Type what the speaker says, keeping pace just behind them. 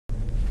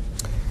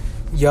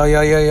Yo,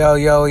 yo, yo, yo,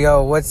 yo,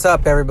 yo. What's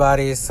up,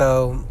 everybody?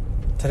 So,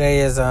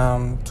 today is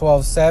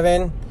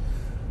 12/7,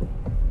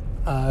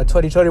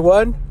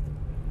 2021.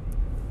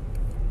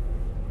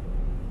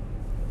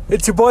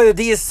 It's your boy, the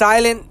D is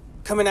Silent,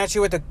 coming at you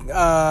with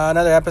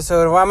another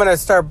episode. Well, I'm going to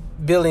start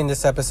building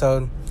this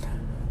episode.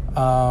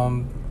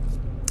 And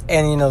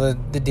you know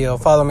the deal.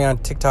 Follow me on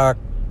TikTok,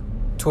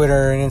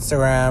 Twitter, and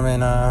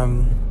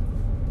Instagram,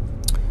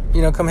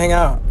 and, come hang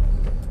out.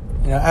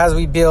 As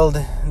we build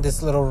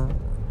this little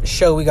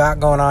show we got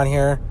going on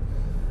here.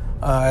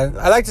 I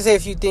like to say a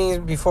few things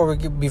before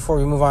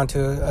we move on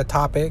to a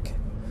topic.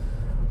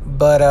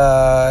 But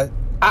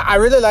I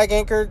really like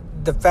Anchor.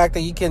 The fact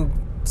that you can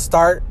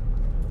start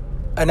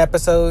an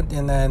episode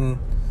and then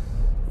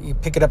you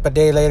pick it up a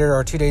day later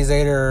or 2 days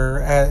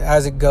later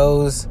as it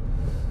goes.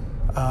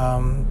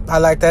 I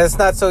like that. It's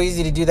not so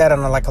easy to do that on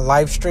a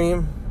live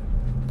stream.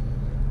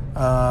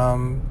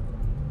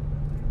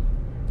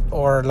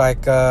 Or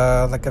like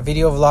a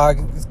video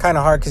vlog. It's kind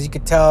of hard because you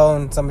could tell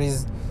when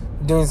somebody's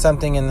doing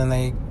something and then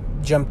they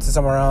jump to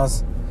somewhere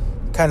else.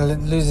 Kind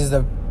of loses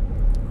a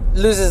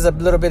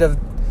little bit of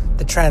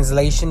the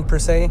translation per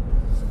se.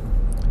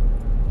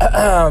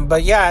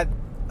 But yeah,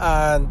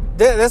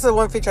 this is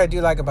one feature I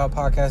do like about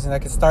podcasting. I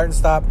can start and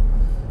stop,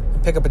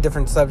 and pick up a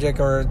different subject,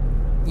 or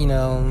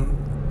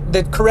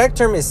the correct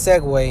term is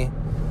segue.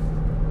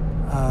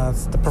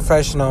 It's the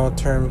professional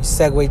term. You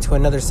segue to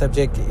another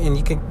subject, and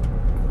you can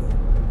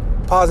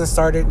pause and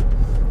start it,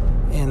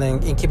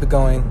 and keep it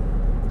going.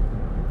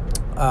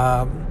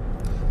 And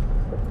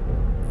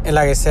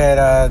like I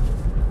said,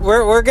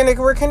 we're gonna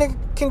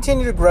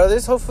continue to grow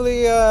this.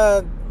 Hopefully,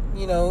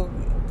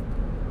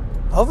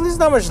 hopefully it's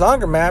not much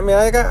longer, man. I mean,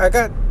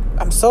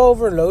 I'm so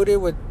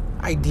overloaded with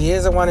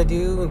ideas I want to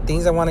do and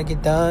things I want to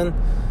get done.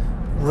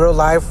 Real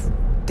life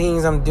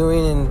things I'm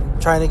doing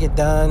and trying to get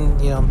done.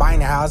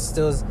 Buying a house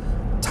still is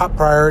top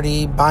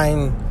priority.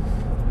 Buying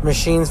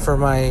machines for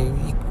my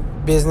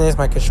business,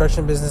 my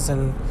construction business,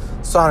 and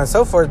so on and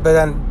so forth. But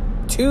then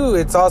two,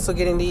 it's also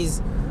getting these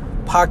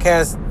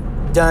podcasts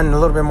done a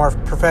little bit more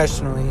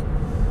professionally,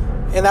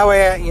 and that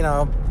way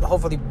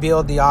hopefully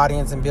build the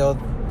audience and build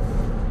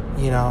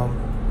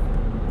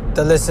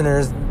the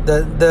listeners,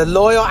 the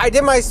loyal. I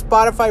did my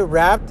Spotify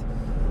Wrapped,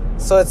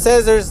 so it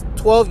says there's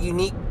 12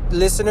 unique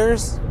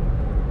listeners,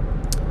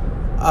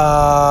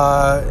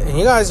 and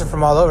you guys are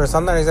from all over, so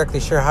I'm not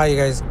exactly sure how you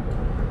guys.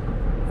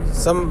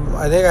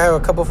 I think I have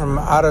a couple from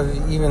out of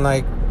even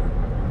the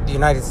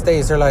United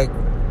States. They're I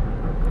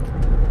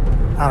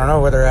don't know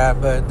where they're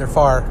at, but they're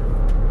far.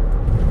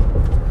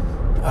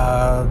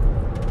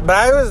 But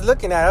I was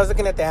looking at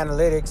the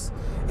analytics,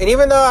 and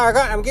even though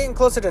I'm getting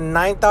closer to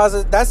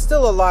 9,000, that's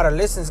still a lot of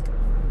listens.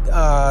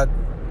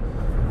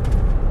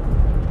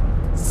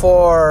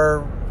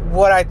 For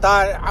what I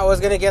thought I was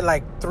gonna get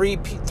three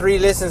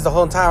listens the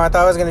whole time. I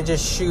thought I was gonna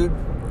just shoot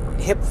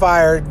hip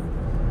fired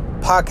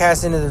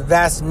podcast into the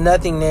vast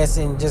nothingness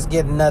and just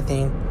get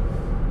nothing,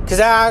 because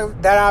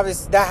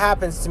that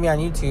happens to me on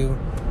YouTube.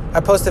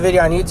 I post a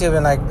video on YouTube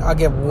and I'll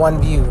get one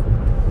view,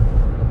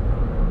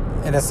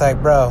 and it's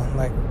bro,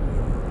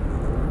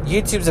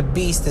 YouTube's a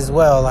beast as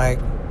well.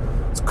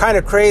 It's kind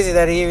of crazy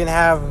that I even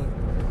have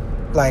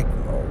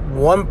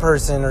one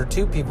person or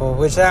two people,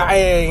 which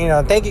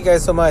I thank you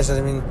guys so much. I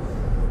mean,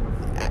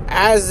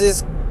 as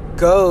this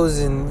goes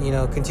and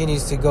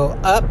continues to go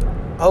up,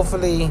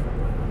 hopefully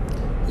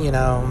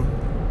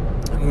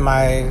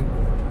my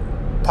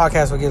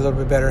podcast will get a little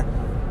bit better.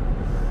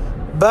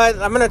 But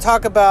I'm going to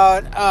talk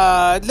about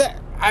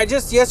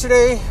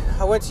yesterday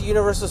I went to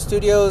Universal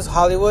Studios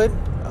Hollywood.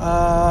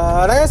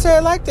 Like I said, I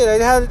liked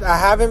it. I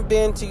haven't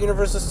been to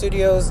Universal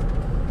Studios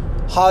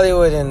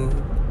Hollywood in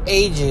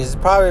ages,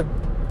 probably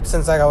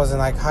since I was in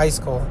high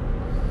school,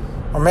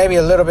 or maybe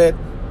a little bit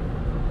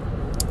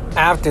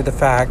after the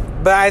fact.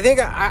 But I think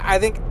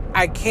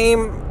I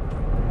came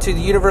to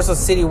the Universal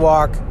City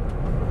Walk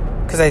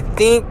because I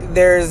think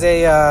there's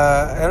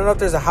I don't know if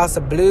there's a House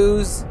of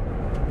Blues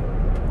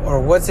or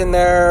what's in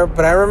there,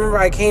 but I remember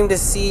I came to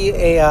see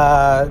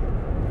the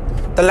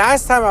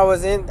last time I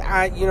was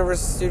at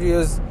Universal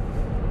Studios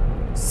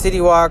City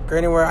Walk or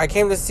anywhere, I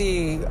came to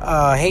see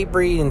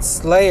Hatebreed and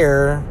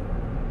Slayer.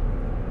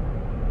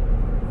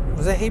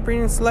 Was it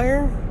Hatebreed and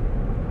Slayer?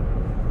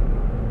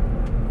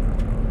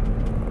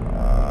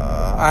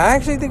 I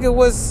actually think it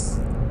was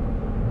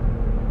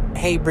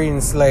Hatebreed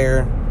and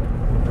Slayer.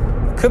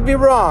 Could be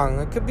wrong.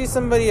 It could be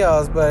somebody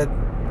else, but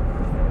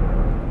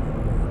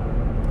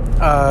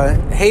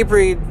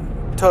Hatebreed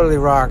totally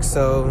rocks,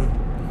 so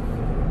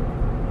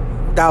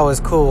that was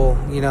cool,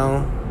 but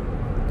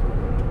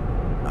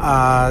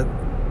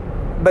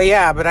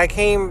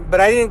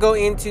I didn't go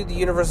into the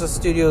Universal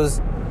Studios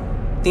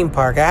theme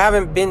park. I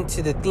haven't been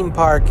to the theme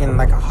park in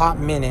a hot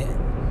minute.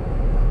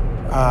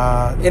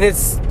 And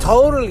it's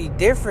totally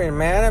different,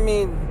 man. I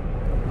mean,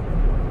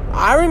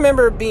 I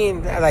remember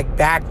being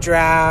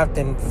Backdraft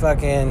and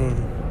fucking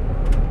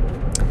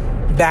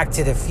Back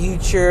to the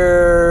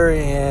Future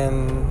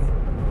and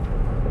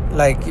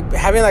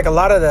having a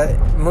lot of the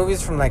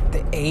movies from the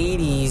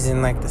 80s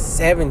and the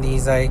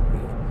 70s,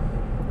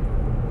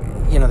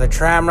 the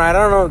tram ride.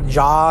 I don't know,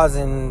 Jaws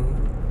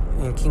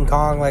and King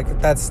Kong, like,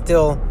 that's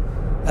still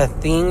a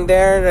thing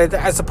there.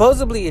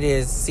 Supposedly it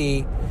is.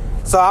 See,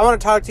 so I want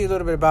to talk to you a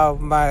little bit about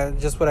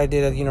what I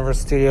did at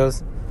Universal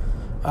Studios.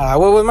 I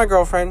went with my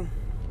girlfriend.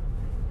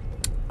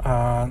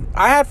 I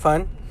had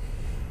fun.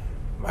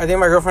 I think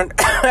my girlfriend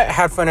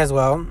had fun as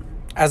well.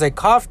 As I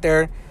coughed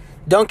there,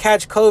 don't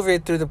catch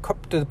COVID through the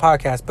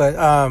podcast, but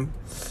I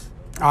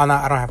don't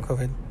have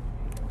COVID.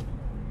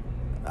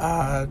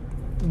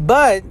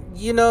 But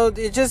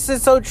it just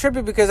is so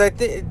trippy because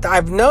I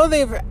know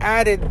they've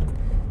added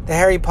the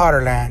Harry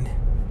Potter land,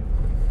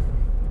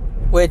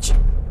 which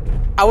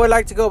I would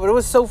like to go, but it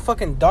was so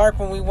fucking dark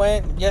when we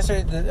went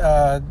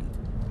yesterday.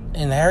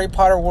 In the Harry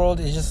Potter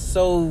world, it's just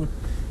so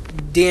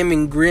dim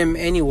and grim,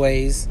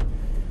 anyways.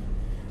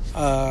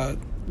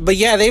 But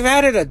yeah, they've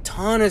added a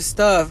ton of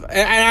stuff,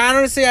 and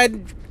honestly, I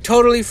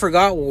totally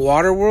forgot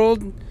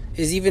Waterworld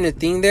is even a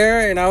thing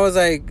there, and I was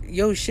like,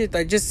 yo, shit,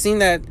 I just seen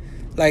that,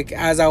 like,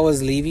 as I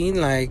was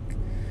leaving, like,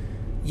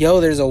 yo,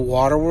 there's a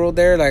Waterworld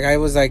there. Like, I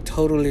was like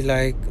totally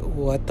like,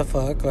 what the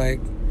fuck? Like,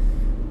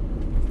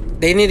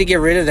 they need to get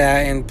rid of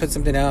that and put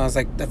something else,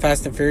 like the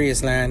Fast and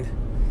Furious land,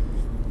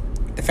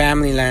 the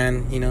family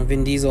land,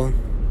 Vin Diesel.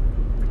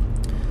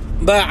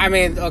 But I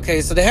mean,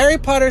 okay, so the Harry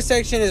Potter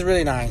section is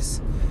really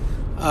nice.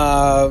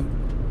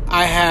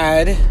 I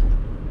had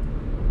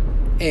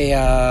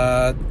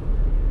a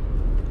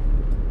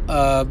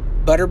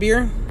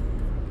butterbeer,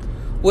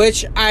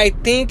 which I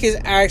think is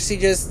actually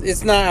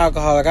it's not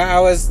alcoholic. I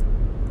was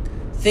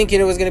thinking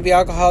it was going to be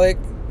alcoholic,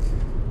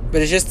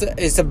 but it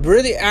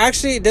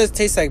does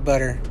taste like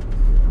butter,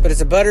 but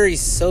it's a buttery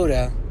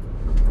soda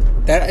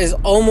that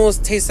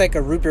almost tastes like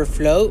a root beer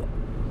float.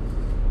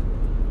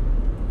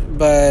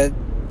 But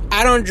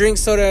I don't drink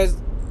sodas,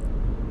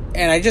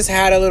 and I just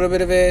had a little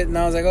bit of it, and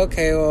I was like,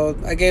 okay, well,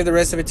 I gave the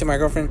rest of it to my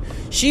girlfriend.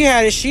 She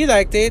had it, she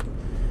liked it.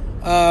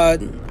 I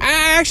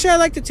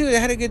liked it too. It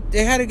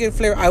had a good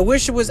flavor. I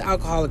wish it was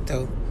alcoholic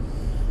though.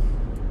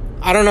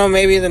 I don't know,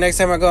 maybe the next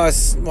time I go, I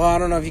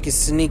don't know if you can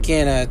sneak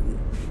in a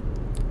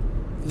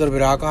little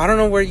bit of alcohol. I don't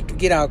know where you can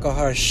get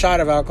alcohol, a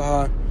shot of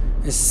alcohol,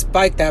 and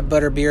spike that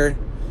butterbeer,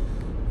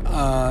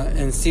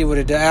 and see what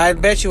it does. I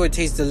bet you it would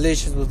taste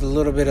delicious with a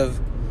little bit of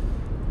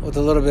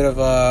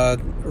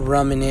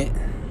rum in it,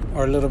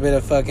 or a little bit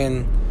of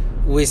fucking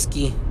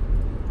whiskey.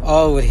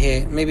 All would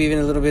hit. Maybe even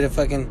a little bit of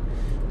fucking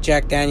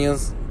Jack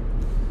Daniels.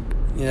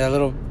 A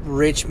little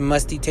rich,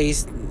 musty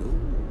taste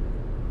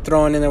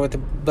thrown in there with the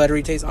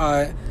buttery taste.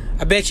 I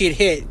bet you it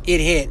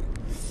hit.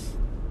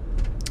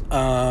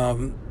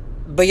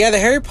 But yeah, the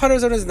Harry Potter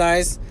zone is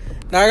nice.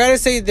 Now I gotta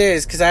say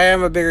this, because I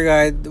am a bigger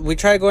guy. We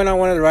tried going on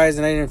one of the rides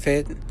and I didn't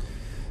fit.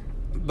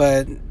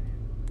 But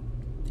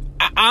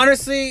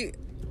honestly,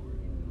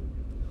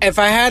 if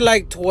I had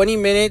like 20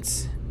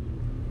 minutes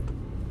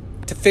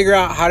to figure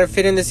out how to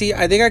fit in the seat,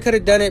 I think I could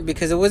have done it,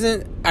 because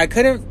I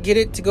couldn't get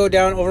it to go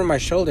down over my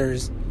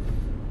shoulders,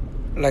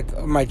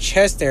 like my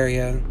chest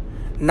area,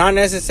 not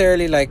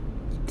necessarily like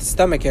the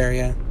stomach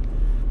area,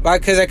 but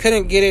because I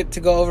couldn't get it to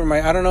go over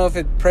I don't know if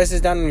it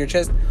presses down on your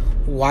chest,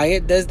 why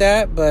it does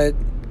that, but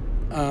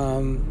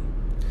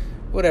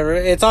whatever.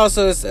 It's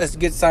also a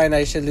good sign that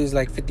I should lose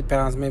like 50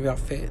 pounds. Maybe I'll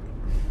fit.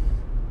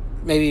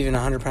 Maybe even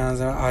 100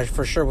 pounds. I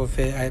for sure will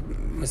fit,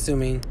 I'm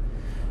assuming.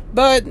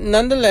 But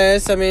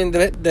nonetheless, I mean,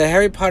 the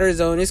Harry Potter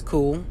zone is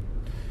cool.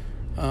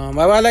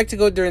 I like to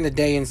go during the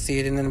day and see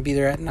it, and then be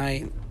there at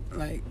night,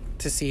 like,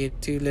 to see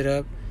it too lit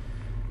up.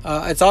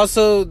 It's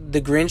also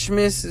the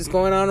Grinchmas is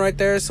going on right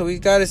there, so we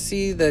got to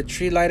see the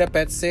tree light up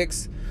at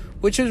 6,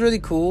 which was really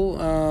cool.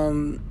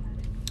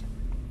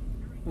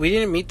 We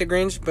didn't meet the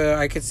Grinch, but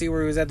I could see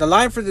where he was at. The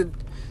line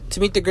to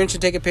meet the Grinch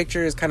and take a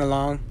picture is kind of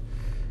long,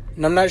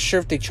 and I'm not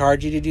sure if they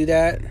charge you to do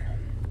that.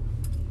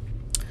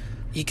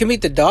 You can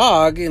meet the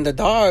dog, and the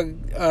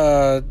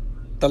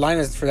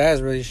line for that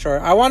is really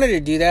short. I wanted to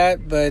do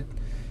that, but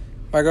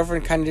my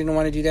girlfriend kind of didn't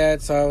want to do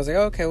that, so I was like,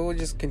 okay, we'll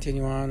just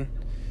continue on.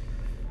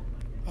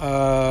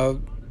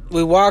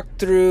 We walked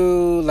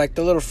through like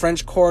the little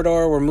French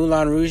corridor where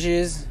Moulin Rouge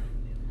is.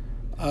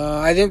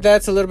 I think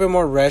that's a little bit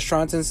more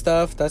restaurants and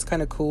stuff. That's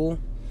kind of cool.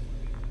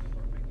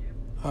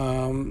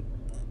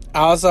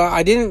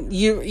 I didn't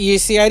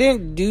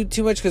do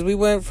too much because we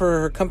went for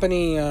her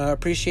company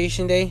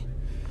appreciation day,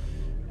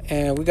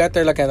 and we got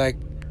there at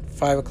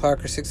 5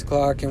 o'clock or 6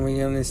 o'clock, and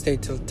we only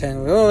stayed till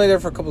 10. We were only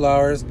there for a couple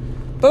hours,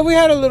 but we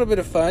had a little bit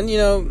of fun.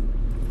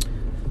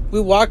 We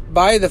walked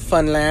by the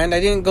fun land. I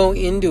didn't go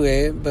into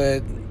it,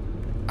 but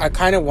I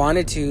kind of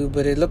wanted to,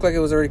 but it looked like it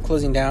was already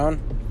closing down.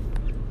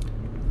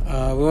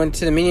 We went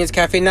to the Minions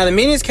Cafe. Now, the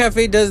Minions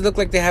Cafe does look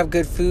like they have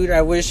good food.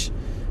 I wish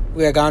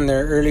we had gone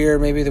there earlier.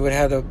 Maybe they would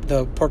have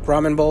the pork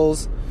ramen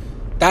bowls.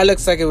 That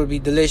looks like it would be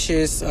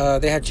delicious.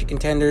 They had chicken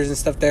tenders and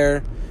stuff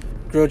there.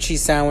 Grilled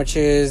cheese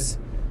sandwiches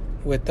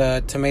with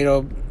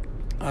tomato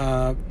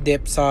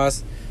dip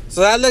sauce.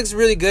 So that looks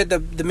really good.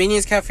 The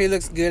Minions Cafe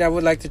looks good. I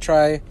would like to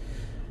try.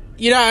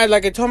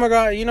 I told my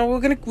girl,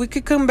 we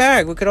could come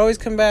back. We could always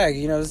come back.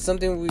 It's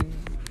something we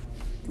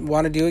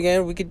want to do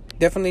again. We could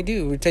definitely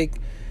do. We take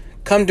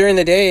come during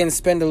the day and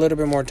spend a little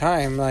bit more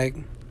time. Like,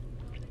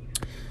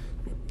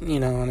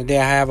 on a day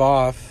I have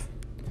off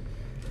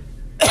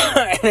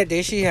and a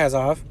day she has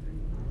off,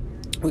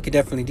 we could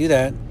definitely do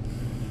that.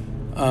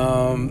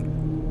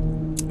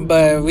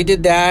 But we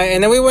did that,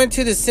 and then we went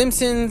to the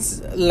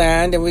Simpsons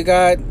land, and we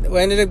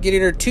ended up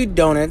getting her 2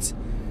 donuts.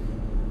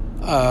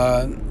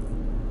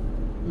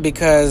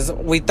 Because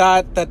we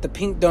thought that the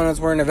pink donuts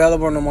weren't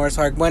available no more,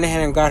 so I went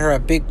ahead and got her a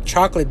big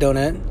chocolate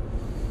donut.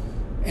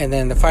 And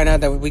then to find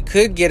out that we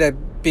could get a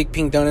big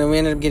pink donut, we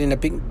ended up getting a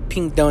big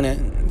pink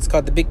donut. It's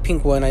called the big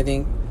pink one, I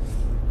think.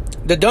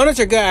 The donuts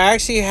are good. I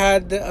actually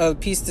had a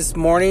piece this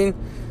morning.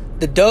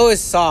 The dough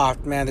is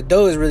soft, man. The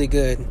dough is really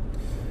good.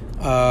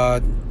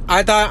 I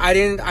thought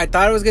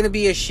it was gonna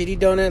be a shitty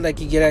donut like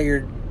you get at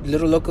your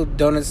little local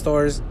donut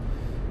stores,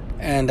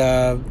 and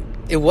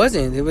it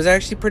wasn't. It was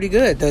actually pretty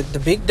good. The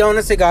big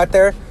donuts they got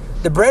there,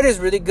 the bread is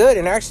really good,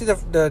 and actually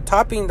the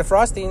topping, the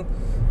frosting,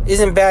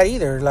 isn't bad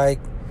either. Like,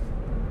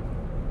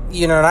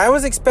 and I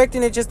was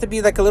expecting it just to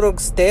be like a little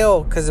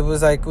stale because it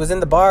was in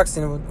the box,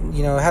 and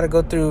it had to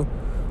go through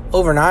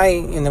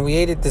overnight, and then we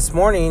ate it this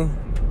morning.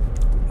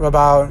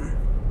 About,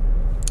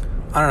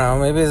 I don't know,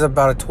 maybe it was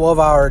about a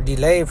 12-hour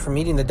delay from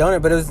eating the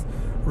donut, but it was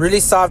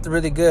really soft,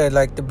 really good.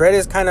 Like, the bread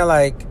is kind of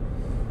like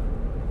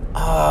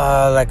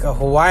a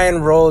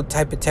Hawaiian roll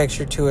type of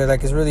texture to it.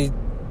 Like, it's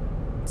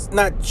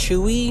not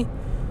chewy,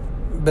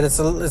 but it's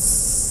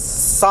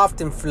soft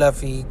and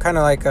fluffy, kind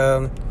of like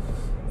kind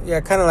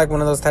of like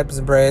one of those types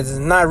of breads. It's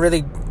not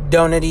really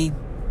donut-y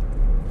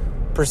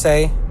per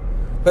se,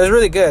 but it's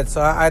really good.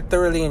 So I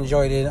thoroughly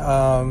enjoyed it.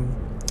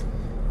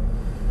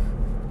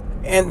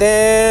 And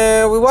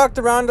then we walked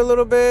around a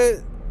little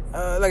bit.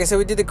 Like I said,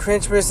 we did the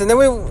Grinchmas, and then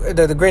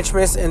the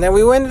Grinchmas, and then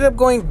we ended up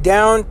going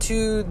down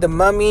to the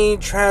Mummy,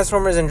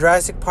 Transformers, and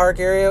Jurassic Park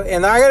area.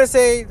 And I gotta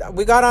say, I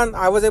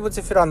was able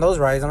to fit on those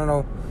rides. I don't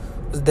know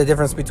the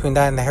difference between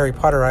that and the Harry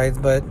Potter rides,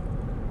 but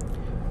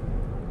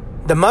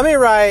the Mummy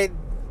ride,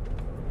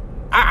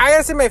 I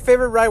gotta say my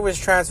favorite ride was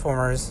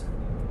Transformers,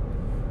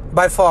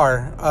 by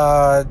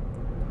far.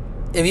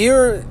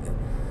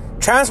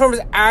 Transformers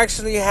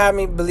actually had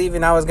me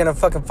believing I was gonna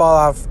fucking fall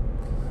off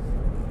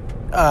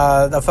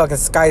the fucking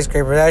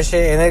skyscraper, that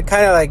shit, and it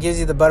kind of like gives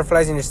you the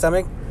butterflies in your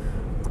stomach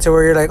to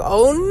where you're like,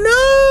 oh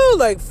no,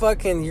 like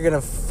fucking you're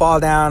gonna fall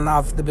down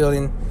off the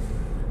building,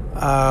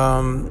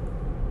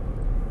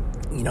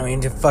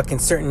 into fucking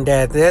certain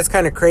death. That's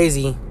kind of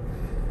crazy,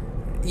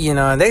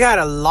 and they got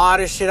a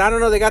lot of shit. I don't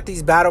know, they got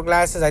these battle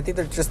glasses. I think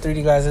they're just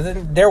 3D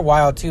glasses. They're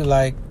wild too.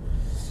 Like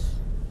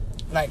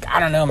I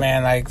don't know,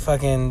 man, like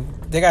fucking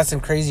they got some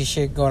crazy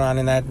shit going on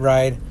in that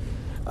ride.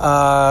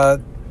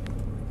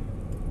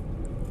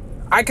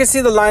 I could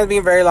see the lines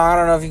being very long. I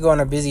don't know if you go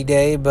on a busy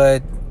day,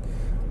 but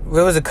it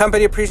was a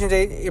company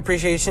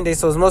appreciation day,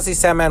 so it was mostly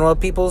San Manuel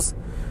peoples,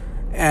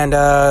 and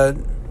the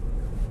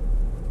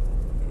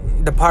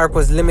park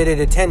was limited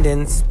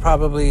attendance,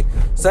 probably.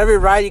 So every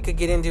ride you could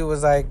get into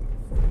was it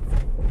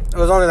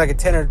was only like a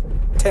 10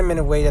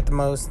 minute wait at the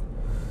most.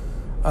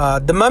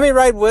 The Mummy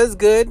ride was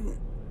good.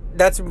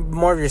 That's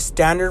more of your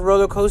standard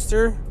roller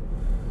coaster.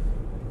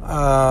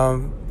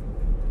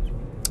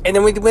 And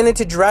then we went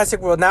into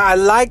Jurassic World. Now, I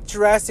like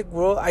Jurassic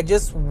World. I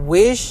just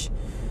wish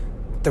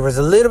there was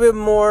a little bit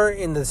more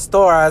in the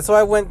store. So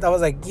I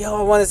was like, yo,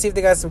 I want to see if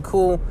they got some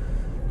cool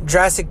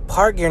Jurassic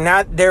Park gear.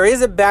 Now, there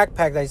is a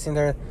backpack that I seen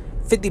there,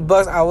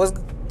 $50. I was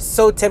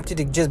so tempted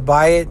to just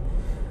buy it,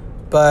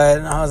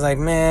 but I was like,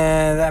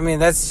 man, I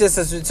mean,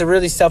 it's a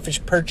really selfish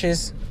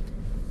purchase.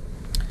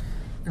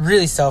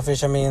 Really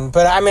selfish. I mean,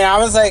 but I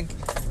was like,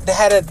 they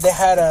had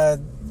a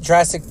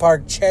Jurassic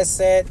Park chess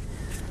set.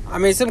 I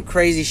mean, some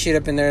crazy shit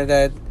up in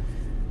there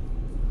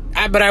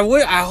I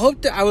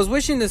was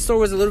wishing the store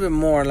was a little bit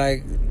more,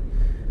 like,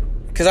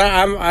 because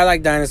I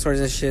like dinosaurs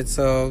and shit,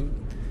 so,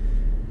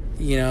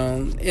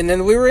 and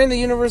then we were in the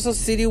Universal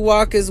City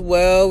Walk as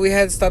well. We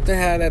had stopped and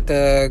had at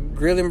the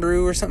Grill and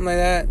Brew or something like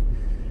that.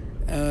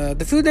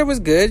 The food there was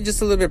good,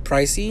 just a little bit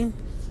pricey.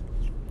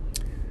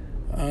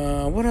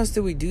 What else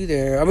did we do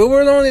there? I mean, we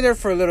were only there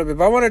for a little bit,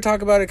 but I want to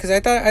talk about it because I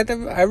thought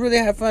I really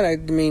had fun. I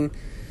mean,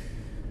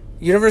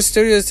 Universal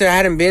Studios I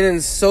hadn't been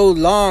in so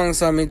long,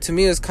 so I mean, to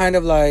me, it was kind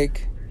of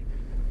like,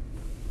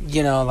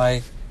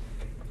 like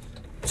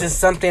just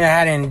something I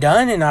hadn't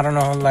done in, I don't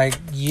know, like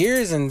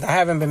years, and I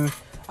haven't been.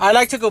 I'd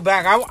like to go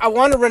back. I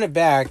want to run it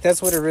back.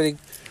 That's what it really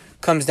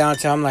comes down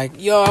to. I'm like,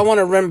 yo, I want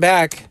to run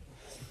back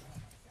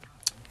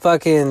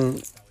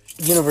fucking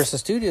Universal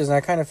Studios, and I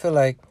kind of feel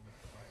like,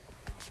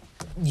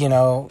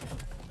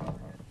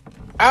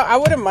 I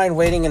wouldn't mind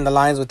waiting in the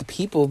lines with the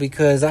people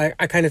because I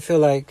kind of feel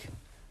like,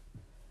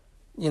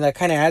 it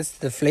kind of adds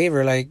to the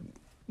flavor. Like,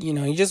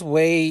 you just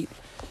wait,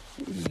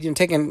 you're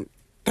taking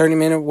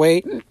 30-minute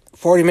wait,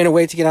 40-minute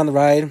wait to get on the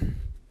ride.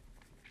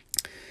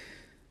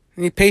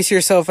 And you pace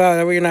yourself out.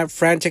 That way you're not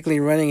frantically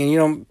running and you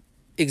don't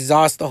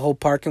exhaust the whole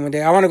park in one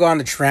day. I want to go on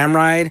the tram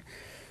ride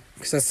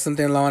because that's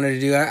something I wanted to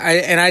do.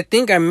 I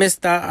think I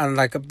missed out on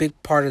like a big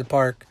part of the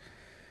park.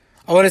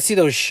 I want to see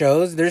those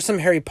shows. There's some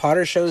Harry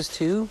Potter shows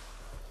too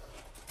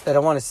that I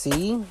want to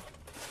see.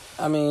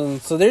 I mean,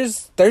 so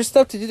there's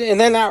stuff to do. And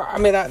then,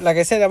 like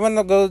I said, I want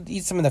to go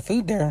eat some of the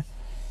food there.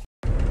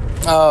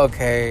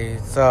 Okay,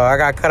 so I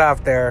got cut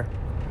off there.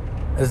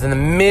 It was in the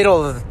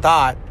middle of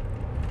the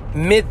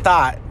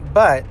mid-thought.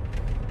 But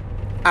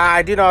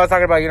I do know I was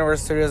talking about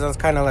Universal Studios. I was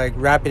kind of like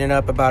wrapping it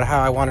up about how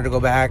I wanted to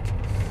go back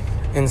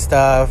and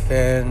stuff.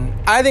 And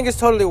I think it's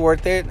totally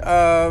worth it.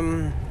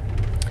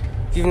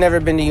 If you've never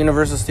been to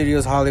Universal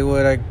Studios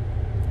Hollywood, I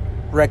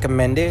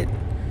recommend it.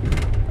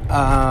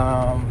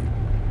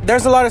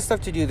 There's a lot of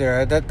stuff to do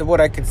there. That's what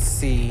I could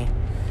see.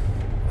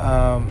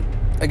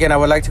 Again, I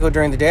would like to go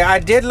during the day. I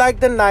did like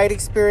the night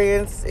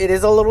experience. It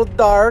is a little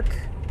dark,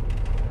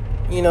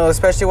 you know,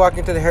 especially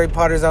walking through the Harry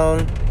Potter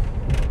zone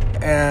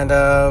and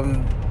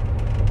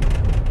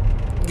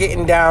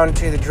getting down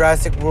to the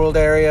Jurassic World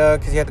area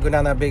because you have to go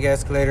down that big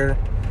escalator.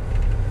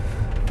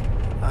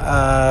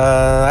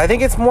 I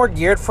think it's more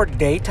geared for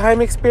daytime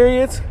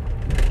experience.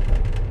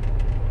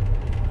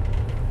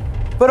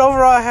 But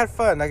overall, I had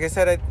fun. Like I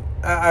said,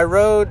 I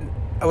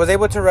was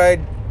able to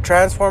ride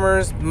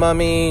Transformers,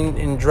 Mummy,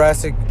 and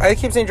Jurassic. I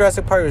keep saying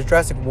Jurassic Park. It was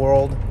Jurassic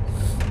World.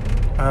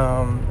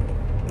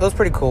 It was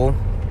pretty cool.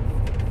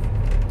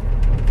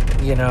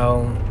 You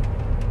know,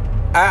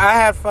 I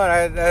had fun.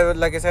 I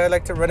like I said, I'd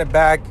like to run it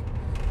back.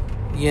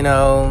 You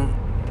know,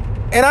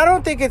 and I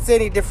don't think it's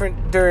any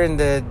different during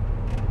the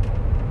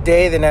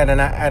day than at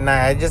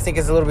night. I just think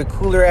it's a little bit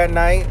cooler at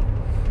night.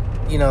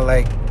 You know,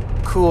 like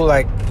cool,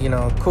 like, you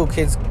know, cool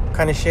kids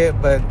kind of shit.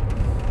 But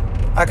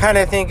I kind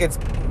of think it's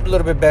a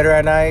little bit better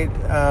at night.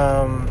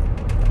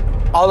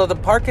 Although the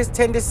park is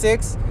 10 to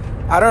 6,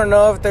 I don't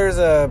know if there's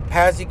a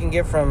pass you can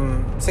get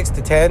from 6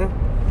 to 10.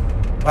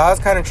 Well, I was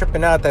kind of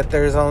tripping out that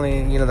there's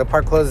only, you know, the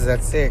park closes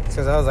at 6.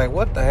 Because I was like,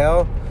 what the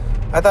hell?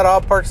 I thought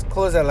all parks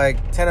closed at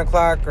like 10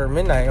 o'clock or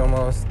midnight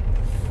almost.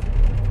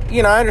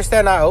 You know, I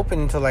understand not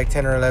open until like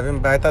 10 or 11,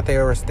 but I thought they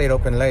were stayed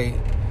open late.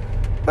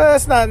 But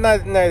that's not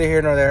neither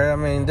here nor there. I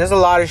mean, there's a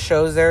lot of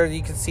shows there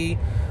you can see.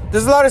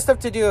 There's a lot of stuff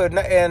to do.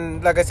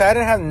 And like I said, I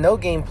didn't have no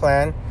game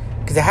plan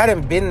because I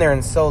hadn't been there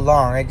in so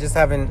long. I just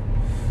haven't,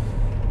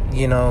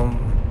 you know.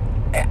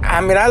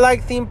 I mean, I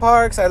like theme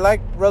parks. I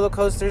like roller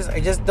coasters.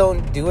 I just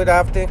don't do it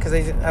often because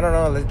I don't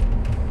know.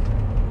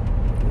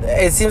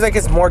 It seems like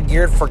it's more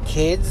geared for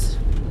kids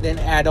than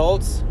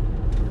adults.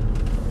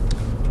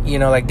 You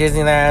know, like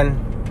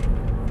Disneyland.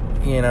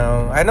 You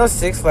know, I know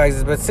Six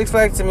Flags, but Six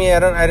Flags to me,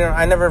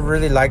 I never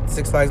really liked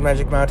Six Flags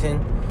Magic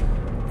Mountain.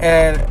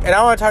 And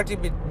I want to talk to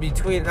you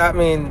between, I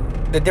mean,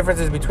 the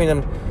differences between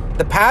them.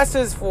 The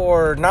passes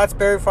for Knott's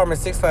Berry Farm and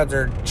Six Flags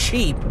are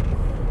cheap,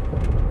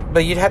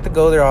 but you'd have to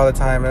go there all the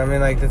time. And I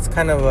mean, like, it's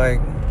kind of like,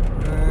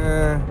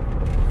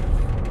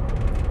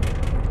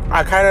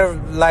 I kind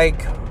of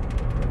like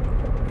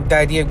the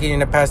idea of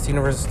getting a pass to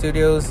Universal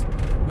Studios,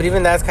 but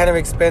even that's kind of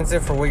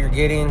expensive for what you're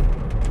getting.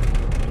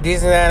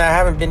 Disneyland, I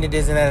haven't been to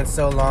Disneyland in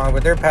so long,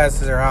 but their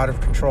passes are out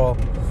of control.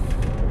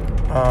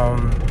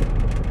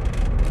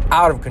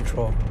 Out of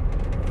control.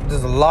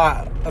 There's a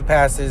lot of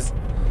passes.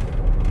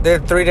 There are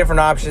 3 different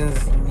options,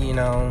 you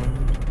know,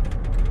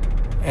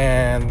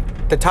 and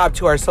the top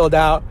 2 are sold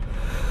out.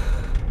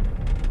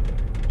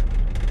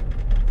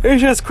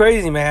 It's just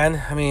crazy,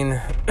 man. I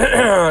mean,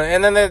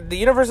 and then the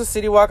Universal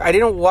City Walk, I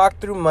didn't walk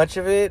through much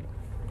of it,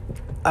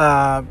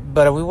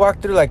 but we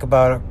walked through like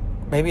about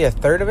maybe a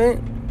third of it.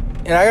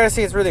 And I gotta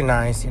say, it's really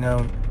nice, you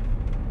know.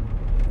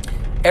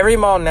 Every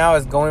mall now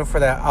is going for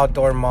that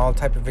outdoor mall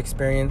type of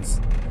experience.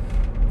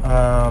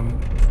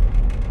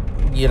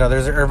 You know,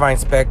 there's Irvine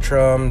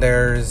Spectrum.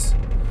 There's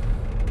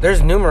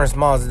numerous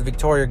malls. The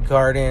Victoria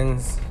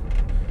Gardens.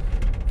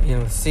 You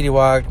know, City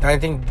Walk. I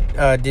think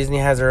Disney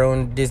has their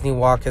own Disney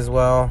Walk as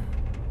well.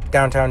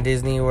 Downtown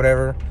Disney,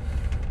 whatever.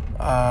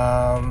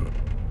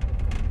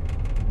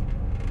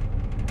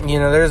 You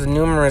know, there's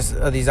numerous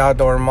of these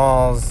outdoor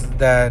malls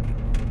that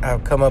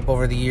have come up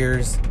over the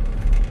years,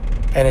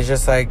 and it's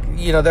just like,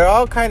 you know, they're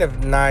all kind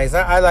of nice.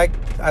 I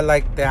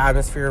like the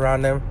atmosphere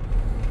around them.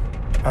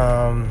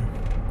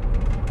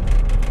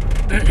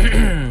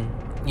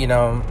 You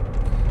know,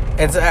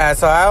 and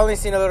so I only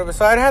seen a little bit.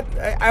 So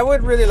I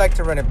would really like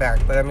to run it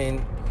back, but I mean,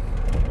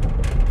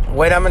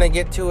 when I'm gonna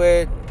get to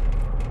it.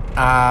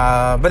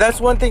 But that's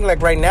one thing.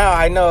 Like right now,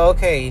 I know.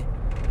 Okay,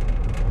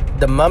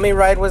 the Mummy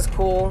ride was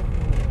cool.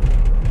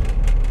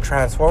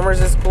 Transformers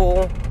is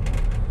cool.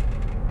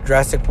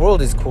 Jurassic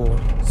World is cool.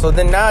 So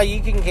then now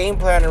you can game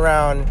plan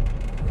around,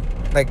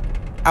 like,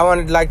 I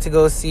would like to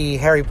go see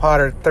Harry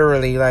Potter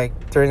thoroughly,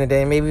 like, during the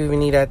day. Maybe we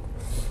need at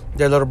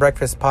their little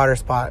breakfast Potter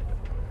spot.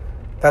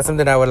 That's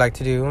something I would like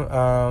to do.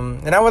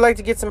 And I would like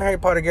to get some Harry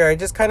Potter gear. I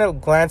just kind of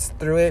glanced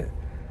through it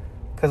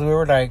because we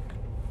were, like,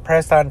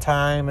 pressed on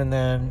time. And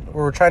then we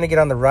were trying to get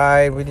on the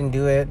ride. We didn't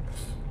do it.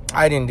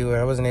 I didn't do it.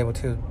 I wasn't able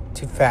to.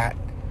 Too fat.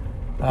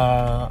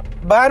 But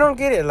I don't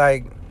get it.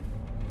 Like,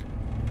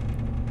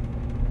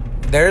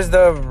 there's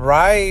the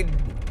ride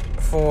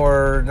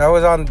for, I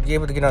was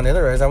able to get on the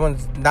other rides.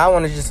 That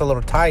one is just a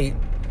little tight.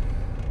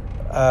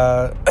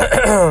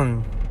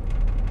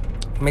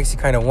 Makes you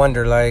kind of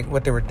wonder, like,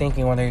 what they were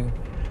thinking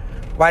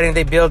why didn't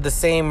they build the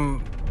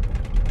same,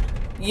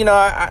 you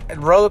know,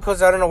 roller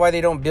coasters, I don't know why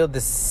they don't build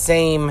the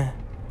same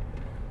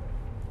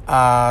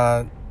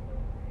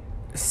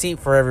seat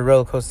for every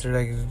roller coaster.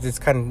 Like, it's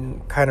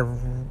kind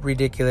of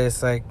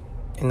ridiculous, like,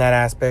 in that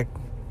aspect.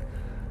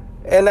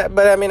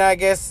 But I mean, I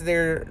guess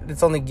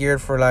it's only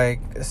geared for like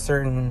a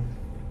certain,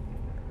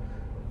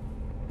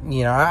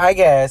 you know, I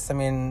guess, I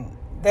mean,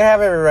 they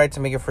have every right to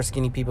make it for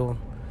skinny people,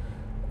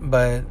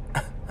 but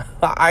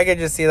I could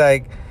just see,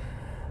 like,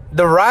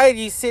 the ride,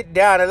 you sit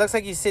down, it looks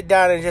like you sit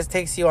down and it just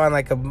takes you on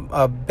like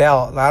a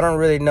belt. I don't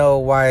really know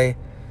why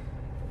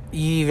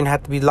you even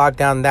have to be locked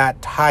down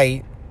that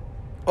tight.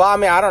 Well, I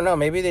mean, I don't know,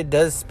 maybe it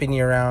does spin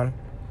you around.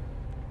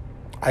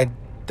 I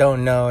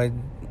don't know. I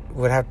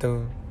would have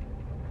to,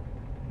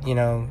 you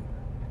know,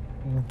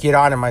 get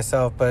on it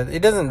myself, but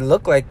it doesn't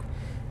look like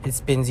it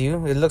spins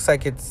you. It looks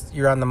like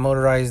you're on the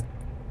motorized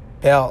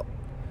belt,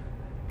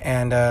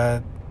 and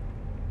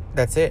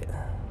that's it.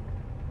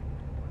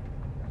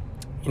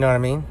 You know what I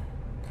mean?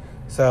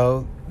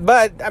 So,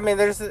 but I mean,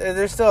 there's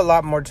still a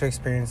lot more to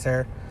experience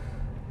there.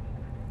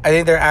 I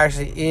think there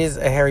actually is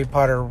a Harry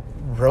Potter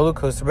roller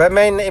coaster, but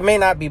it may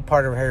not be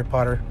part of Harry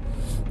Potter.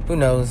 Who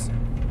knows? They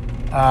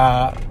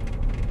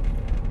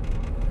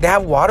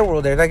have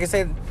Waterworld there. Like I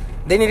said,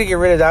 they need to get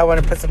rid of that one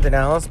and put something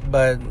else,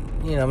 but,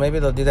 you know, maybe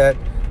they'll do that.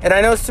 And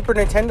I know Super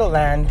Nintendo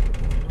Land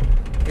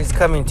is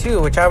coming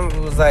too, which I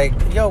was like,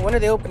 yo, when are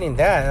they opening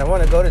that? I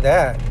want to go to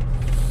that.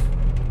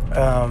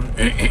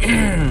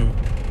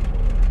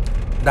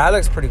 That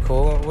looks pretty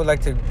cool. I would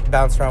like to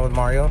bounce around with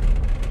Mario,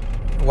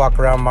 walk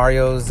around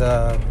Mario's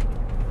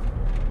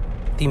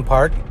theme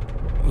park,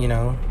 you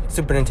know,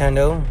 Super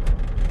Nintendo.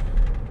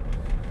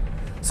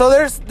 So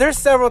there's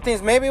several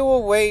things. Maybe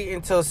we'll wait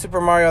until Super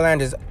Mario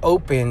Land is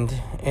opened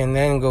and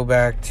then go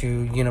back to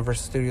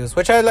Universal Studios,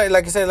 which I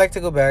like I said, I like to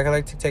go back. I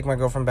like to take my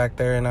girlfriend back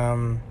there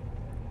and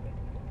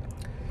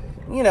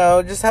you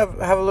know, just have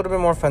a little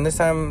bit more fun this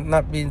time,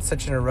 not being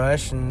such in a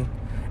rush. And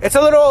it's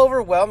a little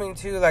overwhelming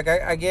too. Like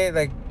I get,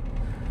 like,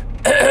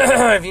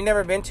 if you've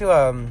never been to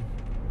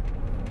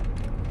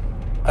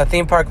a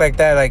theme park like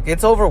that, like,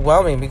 it's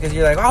overwhelming because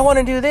you're like, oh, I want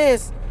to do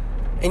this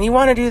and you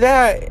want to do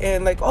that,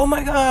 and like, oh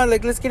my god,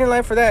 like, let's get in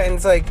line for that. And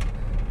it's like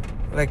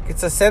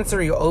it's a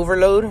sensory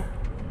overload,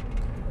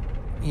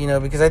 you know,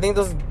 because I think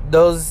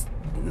those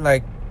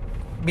like,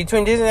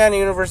 between Disneyland and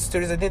Universal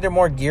Studios, I think they're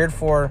more geared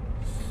for,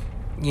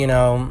 you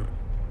know,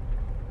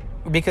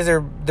 because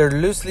they're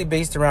loosely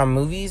based around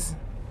movies.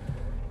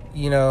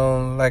 You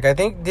know, like, I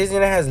think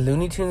Disneyland has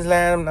Looney Tunes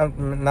Land,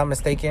 I'm not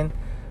mistaken,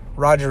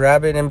 Roger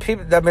Rabbit, and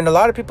people, I mean, a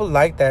lot of people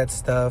like that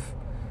stuff.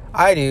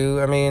 I do.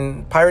 I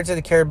mean, Pirates of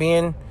the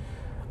Caribbean,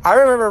 I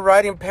remember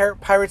riding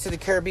Pirates of the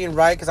Caribbean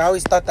ride because I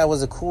always thought that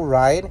was a cool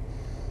ride,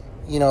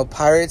 you know,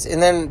 Pirates.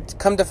 And then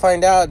come to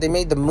find out, they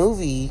made the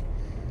movie,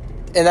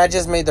 and that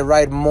just made the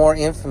ride more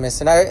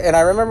infamous. And I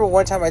remember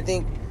one time, I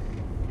think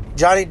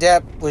Johnny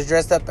Depp was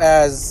dressed up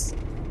as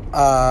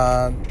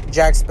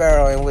Jack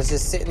Sparrow and was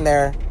just sitting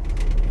there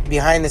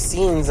behind the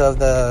scenes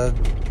of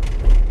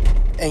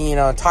and you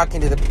know,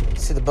 talking to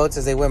the boats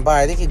as they went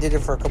by. I think he did it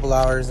for a couple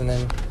hours, and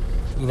then,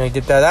 you know, he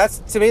did that.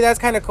 To me, that's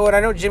kind of cool. And I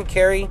know Jim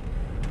Carrey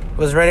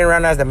was running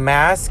around as the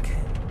Mask,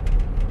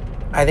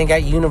 I think,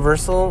 at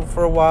Universal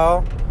for a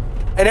while.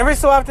 And every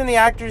so often the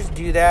actors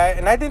do that,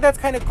 and I think that's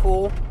kind of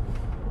cool.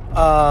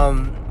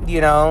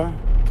 You know,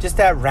 just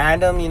that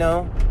random, you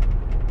know,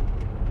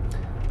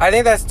 I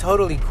think that's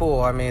totally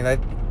cool. I mean,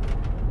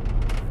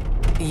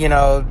 you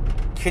know,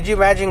 could you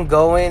imagine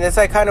going? It's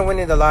like kind of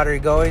winning the lottery,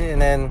 going,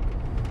 and then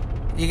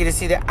you get to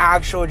see the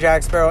actual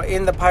Jack Sparrow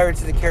in the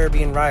Pirates of the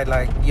Caribbean ride.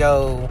 Like,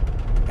 yo.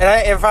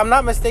 And if I'm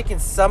not mistaken,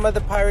 some of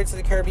the Pirates of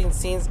the Caribbean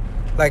scenes,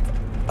 like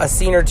a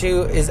scene or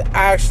two, is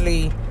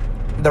actually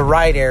the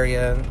ride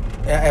area,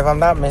 if I'm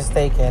not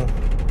mistaken.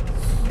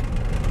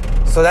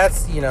 So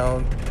that's, you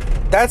know,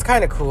 that's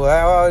kind of cool.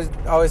 I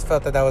always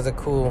felt that was a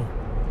cool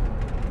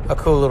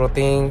little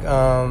thing.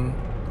 And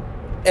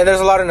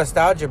there's a lot of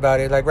nostalgia about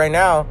it. Like, right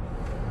now,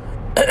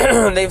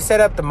 they've set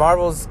up the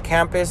Marvel's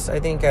campus, I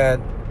think, at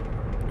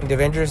the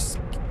Avengers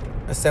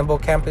Assemble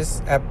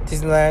campus at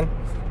Disneyland.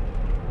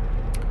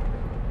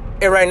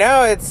 And right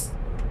now,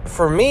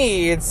 for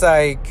me, it's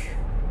like,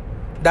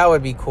 that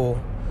would be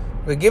cool.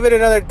 But give it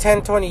another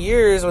 10, 20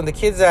 years when the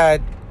kids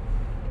that,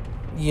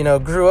 you know,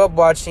 grew up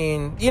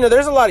watching, you know,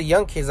 there's a lot of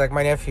young kids like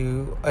my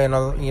nephew,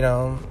 and, you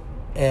know,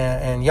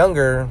 and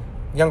younger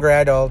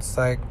adults.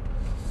 Like,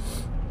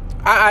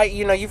 I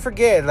you know, you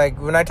forget, like,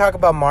 when I talk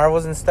about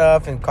Marvels and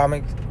stuff and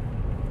comics,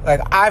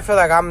 like, I feel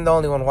like I'm the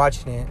only one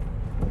watching it.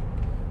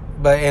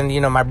 And,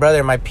 you know, my brother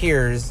and my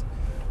peers.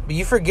 But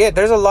you forget,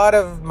 there's a lot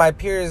of my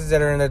peers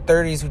that are in their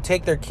 30s who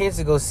take their kids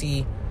to go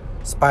see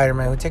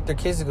Spider-Man, who take their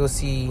kids to go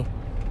see,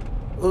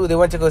 they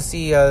went to go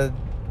see the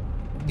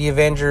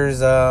Avengers,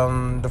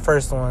 the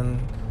first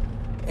one,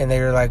 and they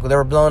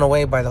were blown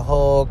away by the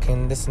Hulk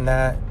and this and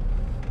that,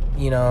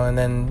 you know. And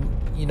then,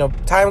 you know,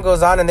 time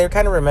goes on and they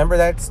kind of remember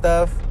that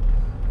stuff,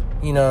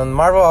 you know. And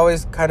Marvel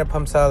always kind of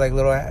pumps out like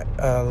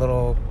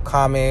little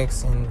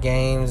comics and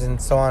games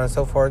and so on and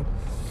so forth,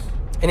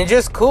 and it's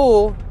just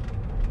cool,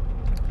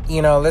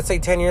 let's say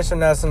 10 years from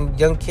now, some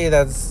young kid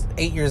that's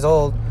 8 years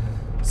old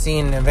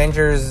seeing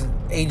Avengers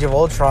Age of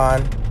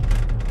Ultron,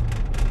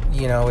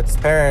 with his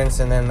parents,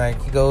 and then,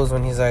 like, he goes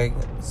when he's, like,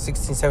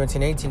 16,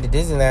 17, 18 to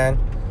Disneyland,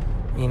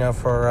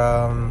 for,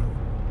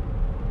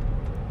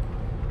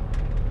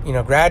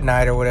 grad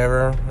night or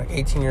whatever, like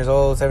 18 years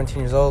old, 17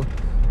 years old,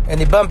 and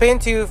they bump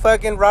into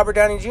fucking Robert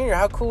Downey Jr.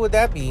 How cool would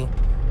that be?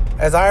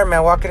 As Iron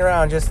Man walking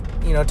around, just,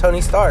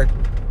 Tony Stark.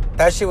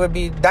 That shit would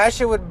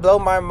blow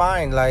my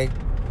mind, like,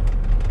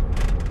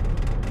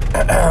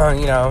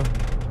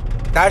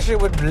 that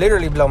shit would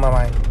literally blow my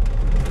mind.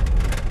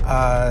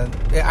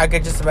 I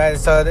could just imagine.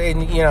 So,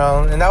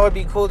 and that would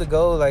be cool to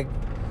go, like,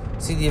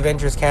 see the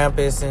Avengers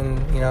campus, and,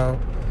 and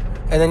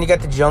then you got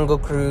the Jungle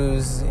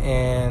Cruise,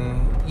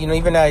 and,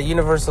 even at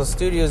Universal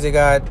Studios, they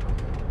got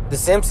The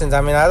Simpsons.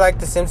 I mean, I like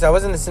The Simpsons. I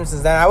was in The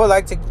Simpsons then. I would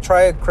like to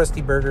try a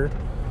Krusty Burger.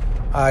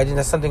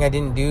 That's something I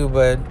didn't do,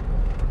 but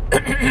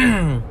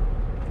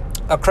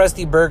a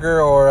Krusty Burger,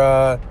 or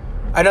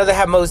I know they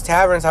have Moe's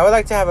Taverns. I would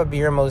like to have a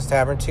beer at Moe's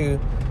Tavern too.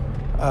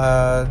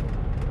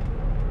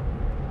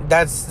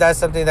 That's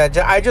something that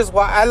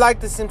I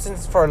liked The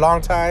Simpsons for a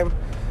long time.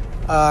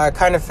 I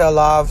kind of fell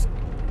off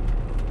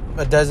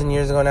a dozen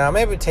years ago now,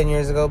 maybe 10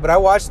 years ago, but I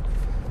watched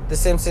The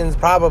Simpsons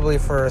probably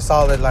for a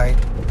solid,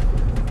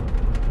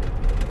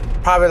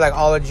 probably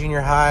all of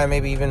junior high,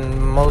 maybe even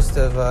most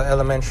of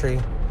elementary.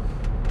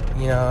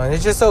 And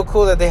it's just so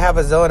cool that they have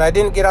a zone. I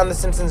didn't get on the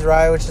Simpsons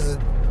ride, which is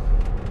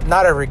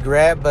not a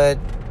regret, but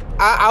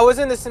I was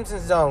in the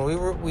Simpsons zone.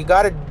 We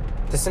got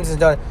the Simpsons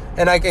donut,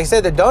 and like I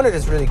said, the donut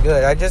is really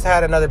good. I just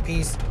had another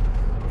piece,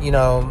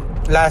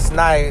 last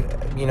night,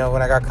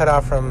 when I got cut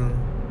off from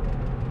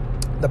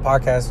the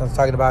podcast when I was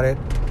talking about it.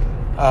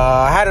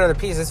 I had another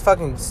piece. It's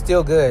fucking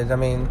still good. I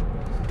mean,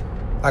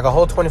 like a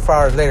whole 24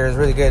 hours later, it's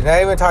really good. And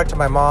I even talked to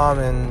my mom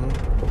and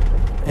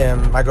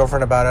my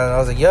girlfriend about it. I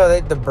was like, yo,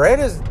 the bread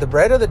of the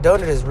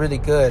donut is really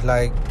good.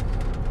 Like,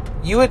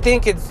 you would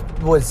think it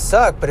would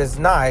suck, but it's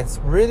not.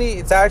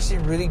 It's actually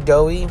really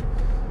doughy.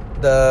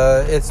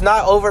 It's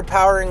not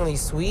overpoweringly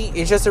sweet.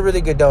 It's just a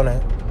really good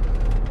donut.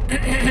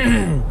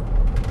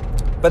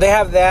 But they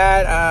have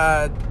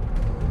that.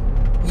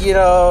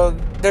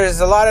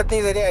 There's a lot of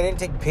things I didn't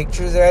take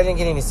pictures there. I didn't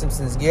get any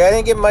Simpsons gear. I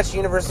didn't get much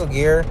Universal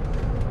gear.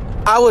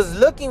 I was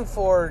looking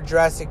for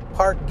Jurassic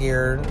Park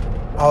gear.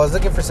 I was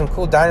looking for some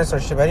cool dinosaur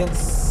shit. I didn't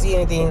see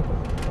anything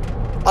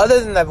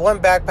other than that one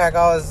backpack.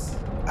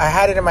 I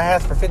had it in my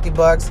hands for $50.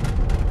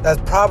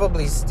 That's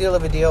probably still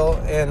of a deal,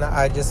 and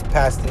I just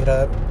passed it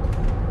up.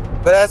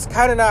 But that's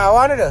kind of not. I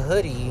wanted a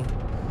hoodie.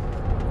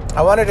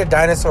 I wanted a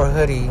dinosaur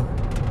hoodie,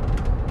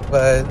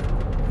 but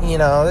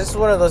this is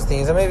one of those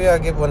things. Maybe I'll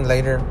get one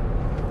later.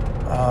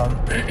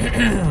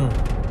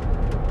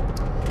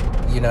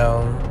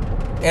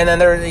 And then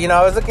there,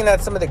 I was looking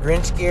at some of the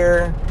Grinch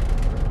gear.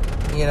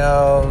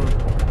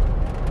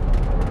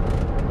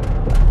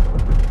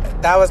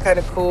 That was kind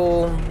of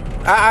cool.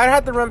 I'd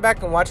have to run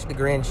back and watch the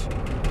Grinch,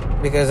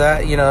 because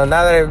now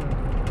that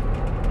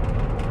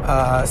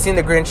I've seen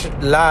the Grinch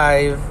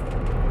live,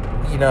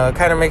 it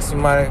kind of makes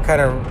me want to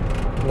kind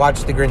of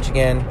watch the Grinch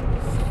again.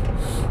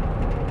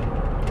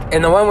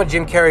 And the one with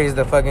Jim Carrey is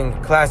the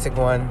fucking classic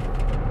one.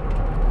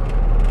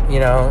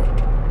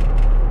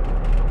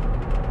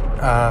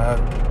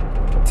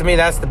 To me,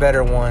 that's the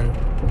better one.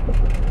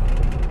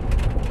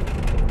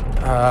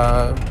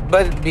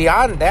 But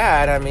beyond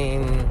that, I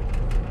mean,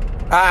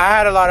 I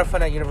had a lot of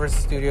fun at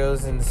Universal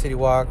Studios and the City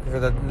Walk for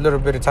the little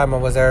bit of time I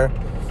was there.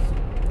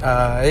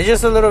 It's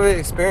just a little bit of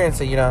experience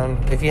that,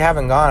 if you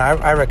haven't gone,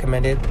 I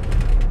recommend it.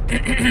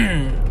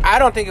 I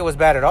don't think it was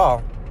bad at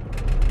all.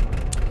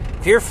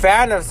 If you're a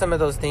fan of some of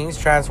those things,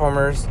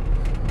 Transformers,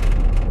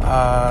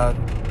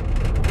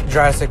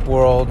 Jurassic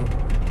World,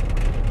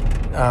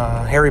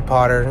 Harry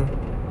Potter,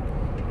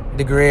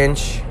 The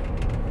Grinch,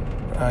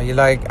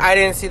 I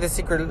didn't see the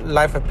Secret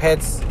Life of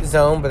Pets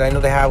zone, but I know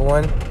they have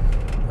one.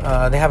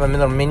 They have a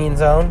little Minion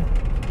zone.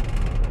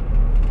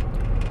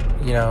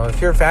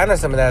 If you're a fan of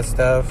some of that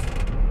stuff,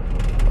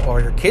 or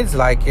your kids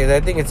like it,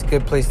 I think it's a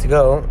good place to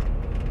go.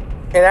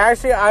 And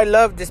actually, I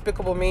love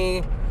Despicable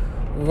Me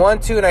 1,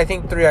 2, and I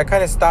think 3. I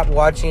kind of stopped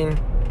watching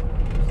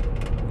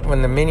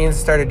when the Minions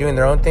started doing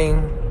their own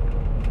thing.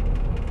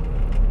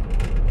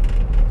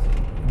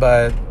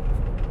 But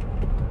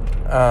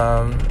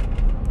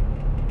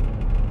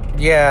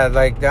yeah,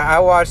 I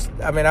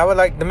would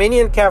like the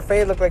Minion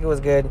Cafe. Looked like it was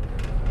good.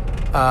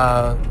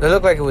 It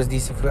looked like it was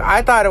decent food.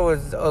 I thought it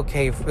was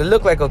okay. It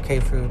looked like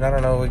okay food. I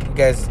don't know what you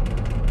guys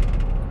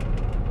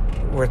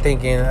were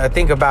thinking. I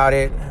think about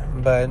it,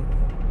 but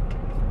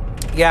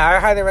yeah, I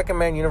highly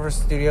recommend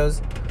Universal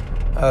Studios.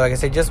 Like I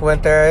said, just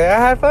went there. I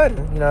had fun.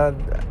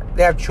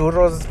 They have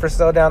churros for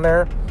sale down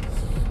there.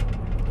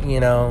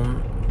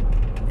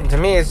 And to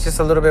me, it's just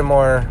a little bit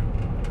more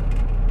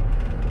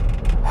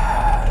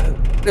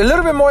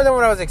than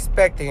what I was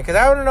expecting. Because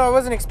I don't know, I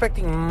wasn't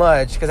expecting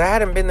much. Because I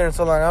hadn't been there in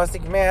so long. I was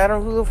thinking, man, I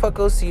don't know who the fuck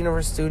goes to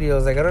Universal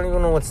Studios. I don't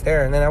even know what's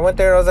there. And then I went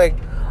there and I was like,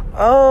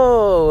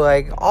 oh,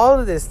 all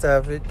of this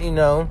stuff, And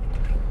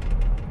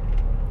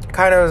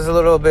kind of is a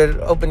little bit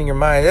opening your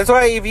mind. That's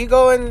why if you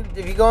go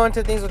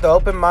into things with an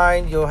open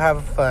mind, you'll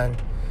have fun.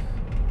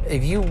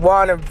 If you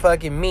want to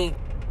fucking meet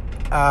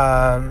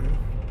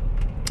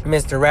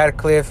Mr.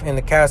 Radcliffe and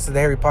the cast of the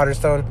Harry Potter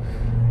Stone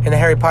and the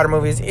Harry Potter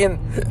movies in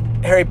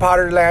Harry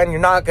Potter land,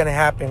 it's not gonna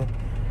happen,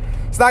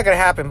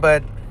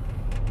 but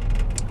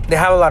they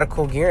have a lot of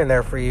cool gear in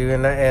there for you,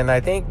 and I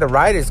think the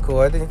ride is cool.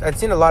 I've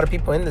seen a lot of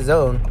people in the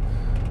zone,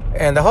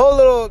 and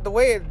the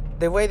way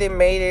they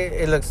made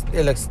it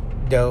looks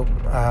dope.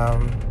 I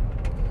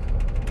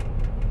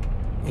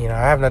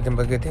have nothing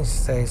but good things to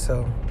say.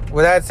 So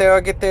with that said,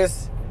 I'll get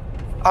this.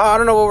 I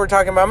don't know what we're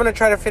talking about. I'm gonna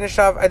try to finish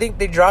off. I think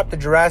they dropped the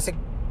Jurassic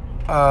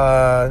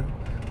Camp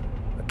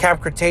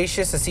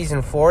Cretaceous of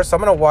season 4, so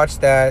I'm gonna watch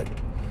that.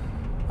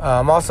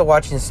 I'm also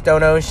watching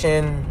Stone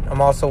Ocean.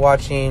 I'm also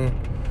watching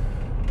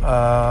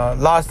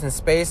Lost in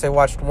Space. I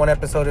watched one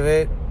episode of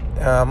it.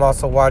 I'm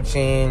also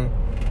watching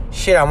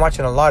I'm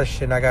watching a lot of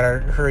shit, and I gotta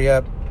hurry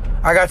up.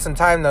 I got some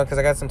time though, because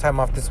I got some time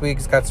off this week.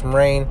 It's got some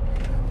rain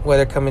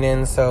weather coming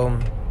in, so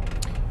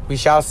we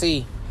shall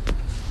see.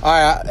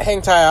 Alright,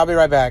 hang tight, I'll be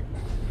right back.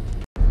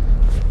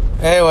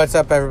 Hey, what's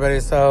up, everybody?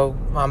 So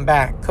I'm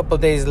back a couple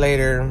days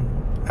later.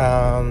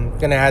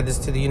 Gonna add this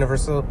to the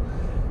Universal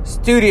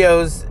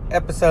Studios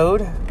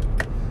episode.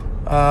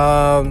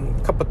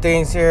 Couple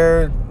things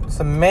here,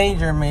 some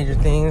major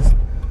things.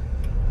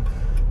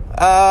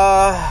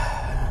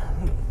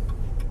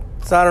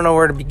 So I don't know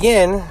where to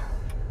begin.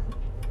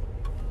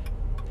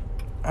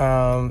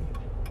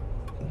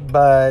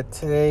 But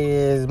today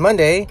is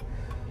Monday.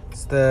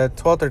 It's the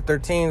 12th or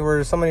 13th.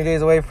 We're so many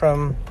days away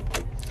from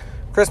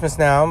Christmas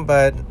now.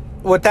 But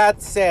with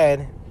that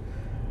said,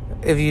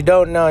 if you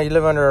don't know, you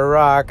live under a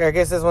rock. I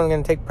guess this one's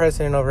going to take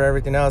precedent over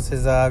everything else.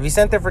 Is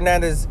Vicente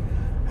Fernandez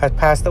has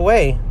passed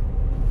away.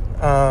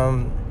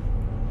 A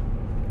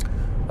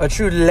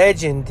true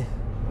legend.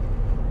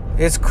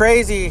 It's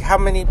crazy how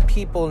many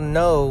people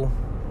know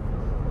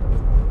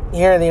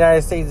here in the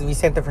United States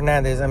Vicente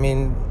Fernandez. I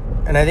mean,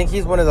 and I think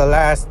he's one of the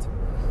last,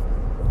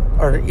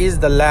 or is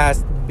the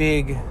last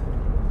big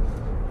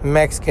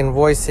Mexican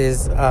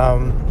voices.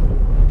 Not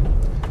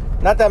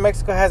that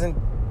Mexico hasn't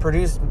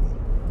produced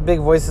big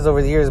voices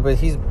over the years, but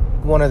he's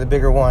one of the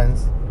bigger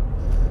ones.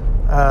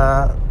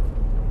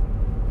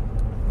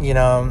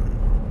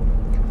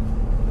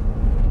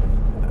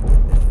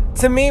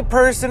 To me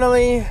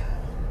personally,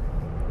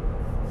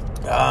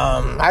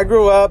 I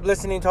grew up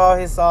listening to all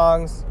his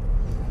songs.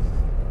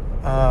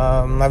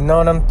 I've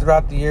known him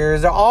throughout the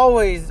years. They're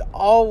always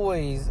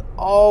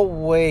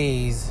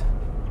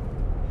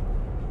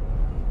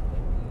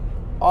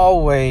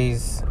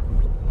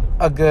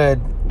a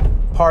good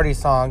party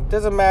song.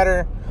 Doesn't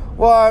matter.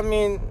 Well, I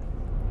mean,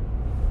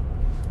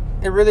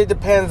 it really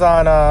depends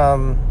on,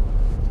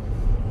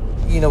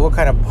 what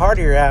kind of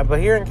party you're at. But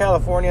here in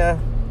California,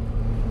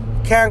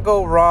 can't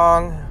go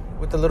wrong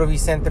with the little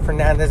Vicente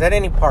Fernandez at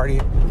any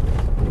party.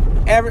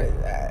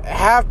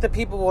 Half the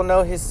people will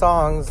know his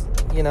songs,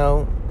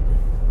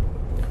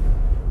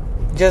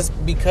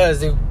 just because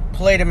they've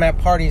played him at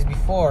parties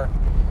before.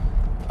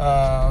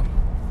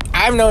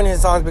 I've known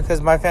his songs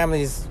because my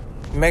family's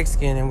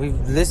Mexican, and we've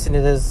listened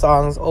to his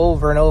songs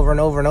over and over and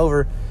over and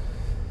over.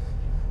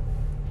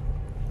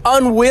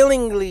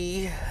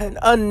 Unwillingly and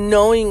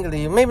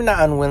unknowingly, maybe not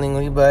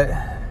unwillingly, but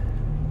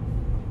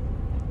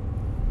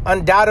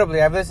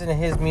undoubtedly, I've listened to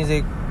his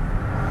music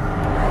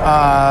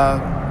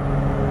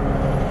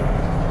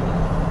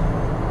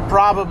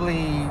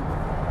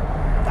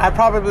I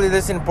probably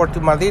listened Por Tu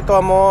Maldito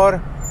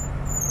Amor.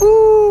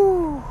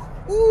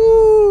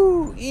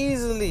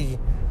 Easily.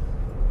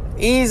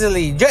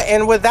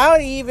 And without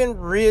me even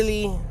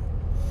really,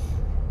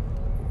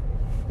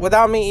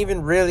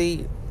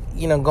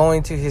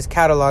 going to his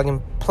catalog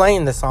and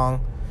playing the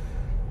song,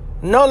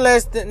 no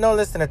less than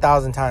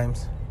 1,000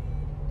 times.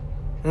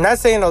 I'm not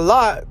saying a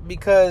lot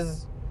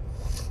because,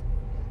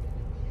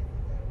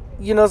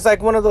 it's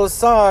like one of those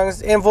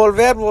songs. And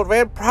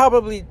Volver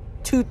probably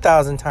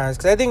 2,000 times.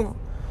 Because I think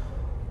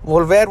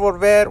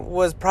Volver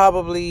was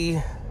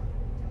probably...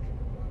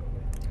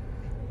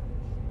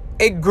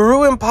 It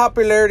grew in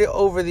popularity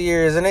over the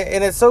years. And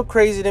it's so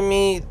crazy to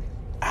me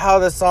how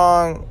the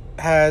song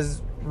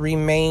has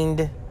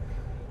remained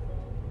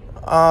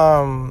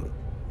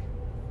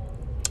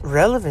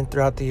relevant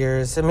throughout the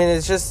years. I mean,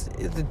 it's just...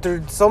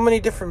 There's so many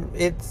different...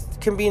 It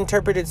can be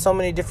interpreted so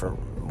many different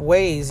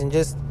ways. And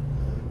just...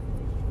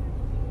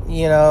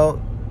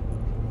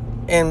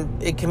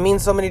 and it can mean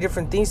so many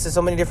different things to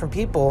so many different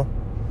people.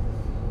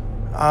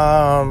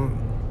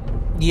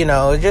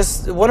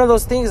 Just one of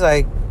those things,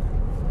 like.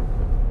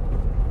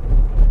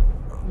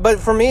 But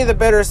for me, the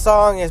better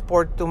song is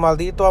Por Tu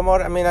Maldito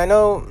Amor. I mean, I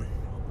know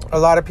a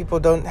lot of people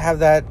don't have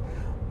that,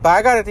 but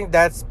I gotta think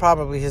that's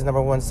probably his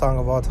number one song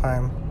of all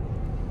time.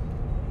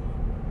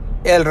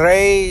 El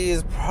Rey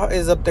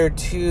is up there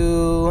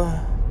too.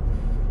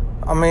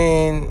 I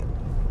mean,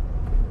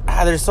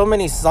 there's so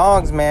many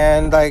songs,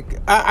 man.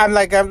 Like I'm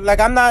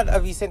not a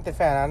Vicente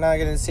fan. I'm not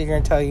gonna sit here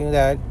and tell you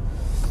that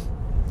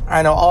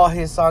I know all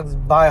his songs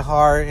by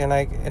heart, and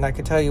I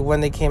could tell you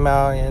when they came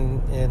out,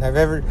 and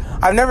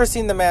I've never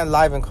seen the man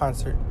live in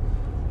concert.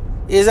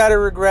 Is that a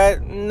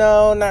regret?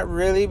 No, not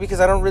really, because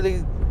I don't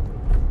really,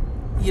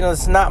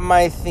 it's not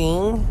my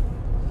thing.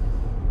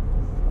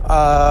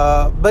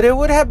 But it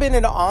would have been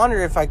an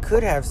honor if I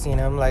could have seen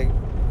him, like,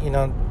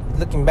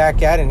 looking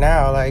back at it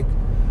now, like,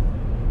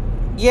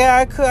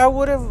 yeah, I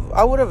would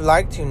have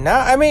liked to.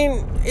 Now, I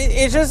mean,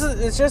 it's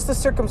just the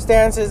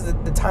circumstances,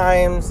 the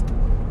times.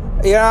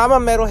 I'm a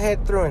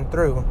metalhead through and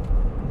through.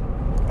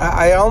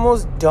 I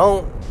almost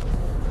don't,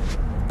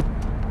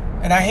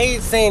 and I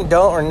hate saying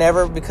don't or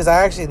never, because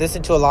I actually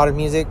listen to a lot of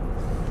music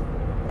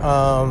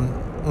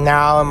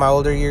now in my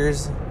older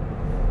years.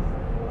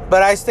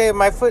 But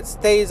my foot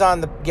stays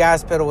on the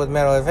gas pedal with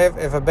metal.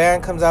 If a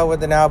band comes out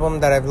with an album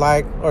that I've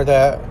liked, or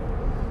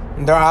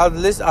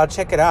I'll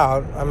check it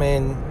out. I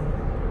mean,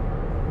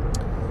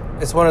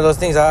 it's one of those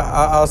things.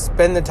 I'll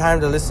spend the time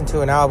to listen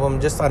to an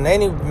album just on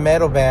any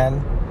metal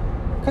band,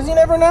 because you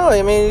never know.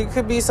 I mean, it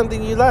could be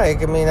something you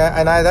like. I mean,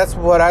 that's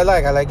what I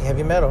like. I like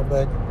heavy metal,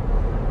 but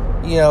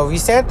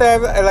Vicente,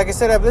 like I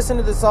said, I've listened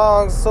to the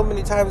songs so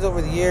many times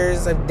over the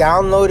years. I've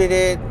downloaded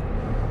it.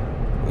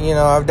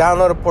 I've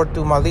downloaded Por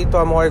Tu Maldito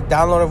Amor. I've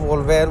downloaded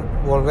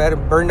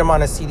Volver, burned them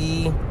on a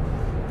CD,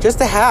 just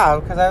to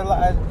have, because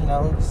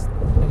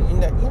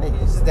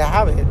just to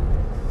have it.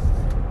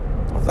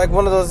 It's like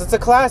one of those. It's a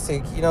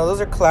classic.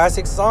 Those are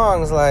classic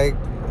songs, like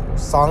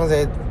songs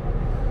that.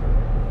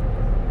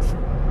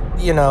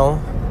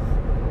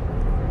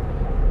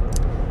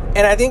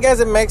 And I think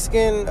as a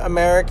Mexican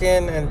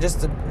American, and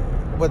just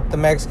with the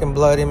Mexican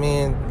blood in me,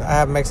 and I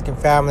have Mexican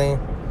family,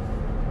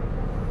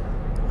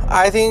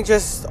 I think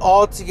just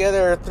all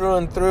together through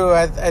and through,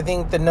 I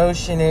think the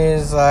notion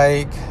is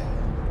like,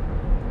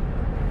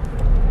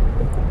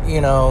 you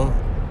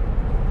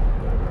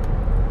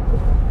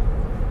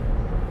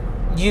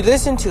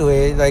listen to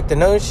it, like the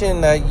notion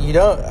that you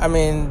don't, I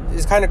mean,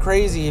 it's kind of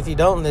crazy if you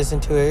don't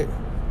listen to it.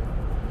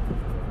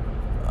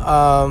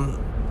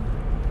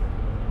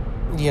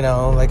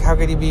 Like, how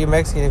could you be a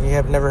Mexican if you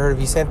have never heard of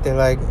Vicente?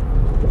 Like,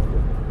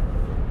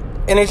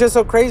 and it's just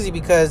so crazy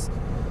because,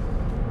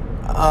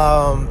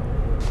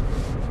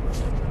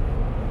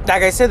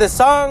 like I said, the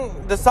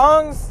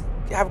songs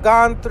have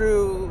gone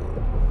through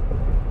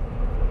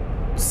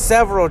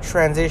several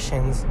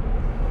transitions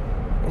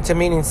into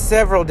meaning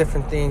several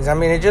different things. I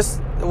mean,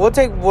 we'll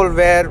take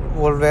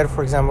Volver,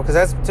 for example, because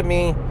that's, to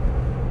me,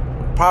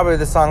 probably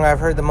the song I've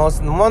heard the most,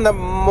 and the one that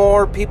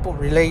more people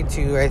relate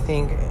to, I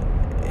think,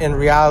 in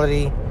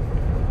reality.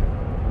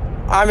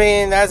 I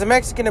mean, as a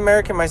Mexican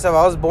American myself,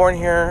 I was born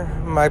here.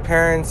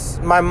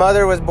 My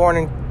mother was born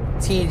in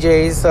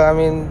TJ, so I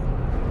mean,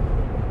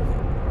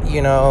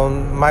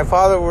 my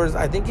father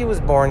I think he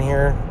was born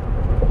here,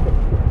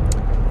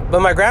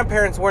 but my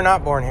grandparents were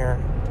not born here.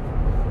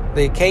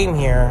 They came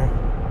here,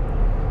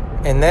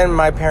 and then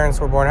my parents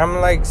were born. I'm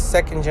like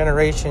second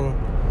generation.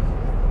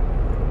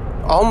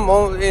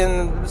 Almost,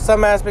 in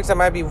some aspects I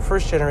might be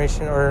first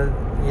generation, or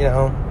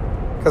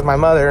because my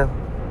mother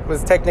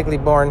was technically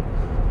born,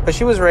 but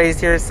she was raised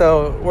here,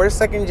 so we're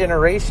second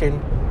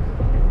generation.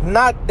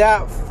 Not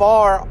that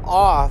far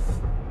off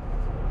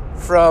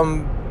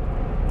from,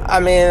 I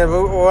mean,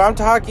 I'm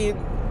talking,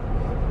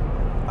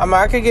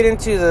 I could get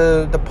into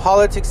the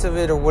politics of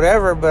it or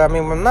whatever, but I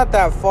mean, I'm not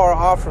that far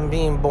off from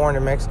being born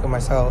in Mexico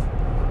myself.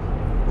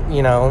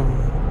 I'm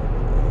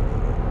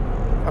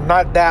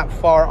not that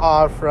far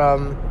off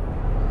from,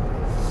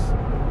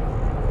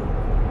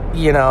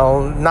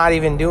 not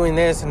even doing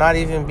this, not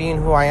even being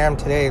who I am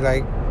today.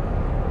 Like,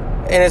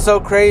 and it's so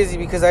crazy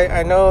because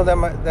I know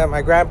that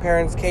my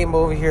grandparents came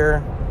over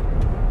here,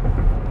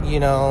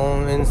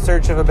 in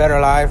search of a better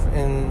life,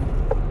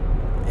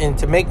 and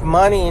to make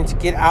money, and to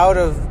get out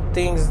of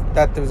things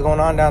that was going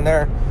on down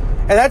there.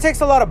 And that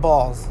takes a lot of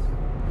balls.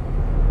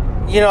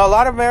 A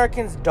lot of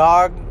Americans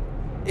dog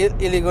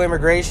illegal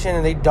immigration,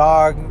 and they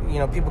dog,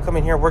 people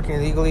coming here working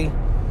illegally,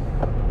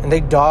 and they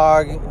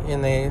dog,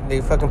 and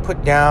they fucking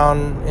put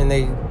down, and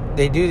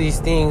they do these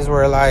things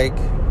where, like,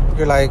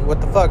 you're like,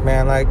 what the fuck,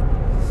 man? Like,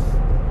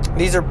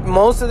 these are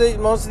most of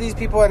these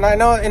people, and I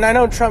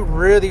know Trump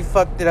really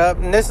fucked it up,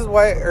 and this is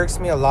why it irks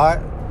me a lot.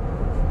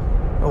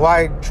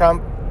 Why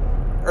Trump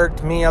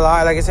irked me a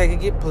lot. Like I said, I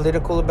could get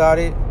political about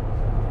it,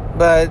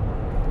 but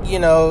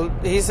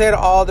he said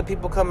all the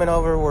people coming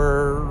over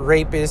were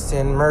rapists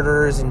and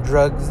murderers and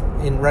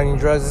running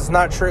drugs. It's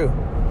not true.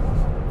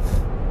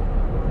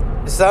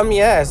 Some,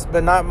 yes,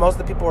 but not most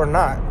of the people are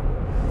not.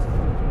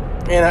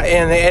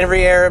 And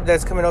every Arab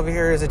that's coming over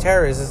here is a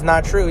terrorist. It's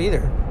not true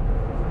either.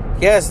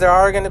 Yes, there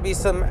are going to be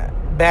some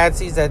bad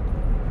seeds that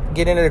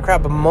get into the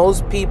crap, but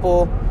most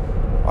people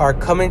are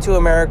coming to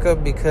America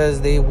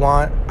because they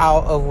want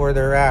out of where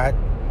they're at,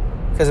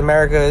 because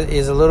America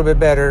is a little bit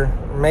better,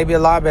 maybe a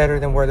lot better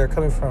than where they're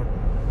coming from.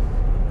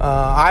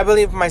 I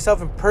believe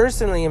myself, and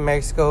personally in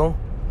Mexico,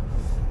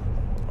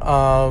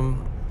 the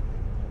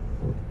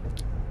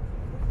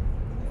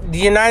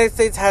United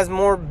States has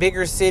more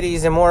bigger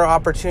cities and more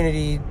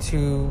opportunity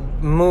to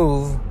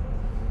move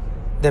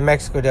than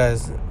Mexico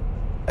does.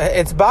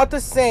 It's about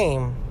the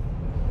same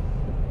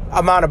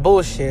amount of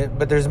bullshit,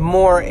 but there's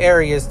more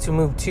areas to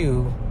move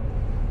to.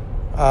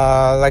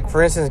 Like,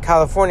 for instance,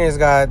 California's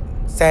got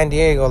San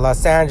Diego,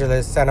 Los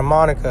Angeles, Santa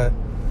Monica,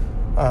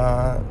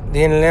 the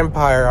Inland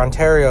Empire,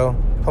 Ontario,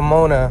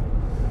 Pomona,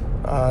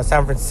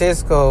 San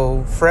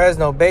Francisco,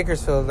 Fresno,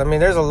 Bakersfield. I mean,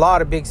 there's a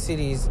lot of big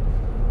cities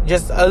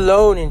just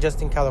alone in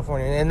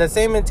California. And the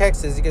same in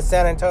Texas. You get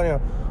San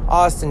Antonio,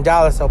 Austin,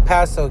 Dallas, El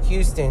Paso,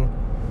 Houston,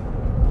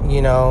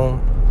 you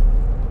know.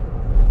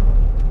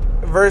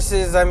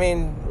 Versus, I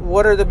mean,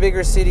 what are the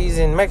bigger cities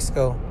in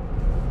Mexico?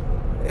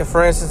 If,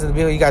 for instance,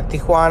 you got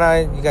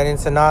Tijuana, you got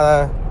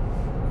Ensenada,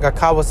 you got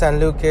Cabo San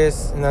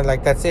Lucas, and then,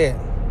 like, that's it.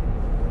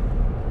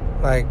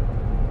 Like,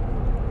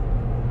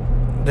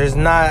 there's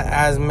not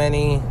as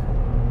many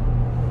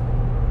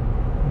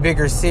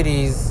bigger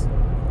cities,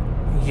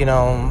 you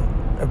know,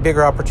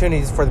 bigger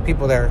opportunities for the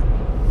people there,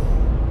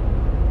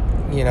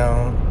 you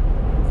know.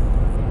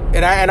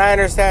 And I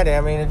understand it.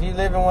 I mean, if you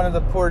live in one of the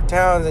poor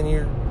towns and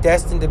you're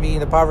destined to be in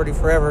the poverty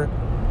forever,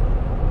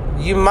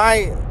 you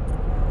might,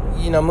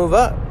 you know, move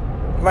up.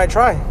 You might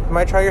try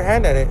your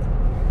hand at it.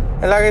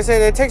 And like I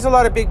said, it takes a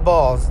lot of big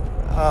balls.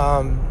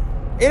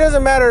 It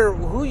doesn't matter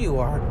who you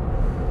are.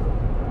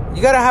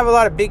 You got to have a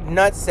lot of big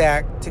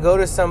nutsack to go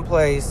to some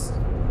place,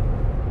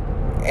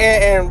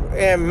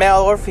 and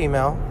male or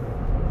female,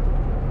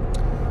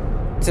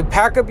 to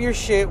pack up your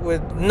shit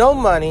with no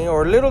money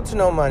or little to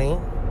no money,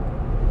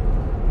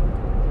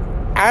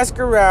 ask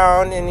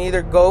around, and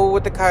either go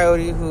with the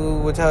coyote who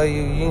will tell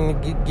you, you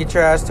need to get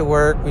your ass to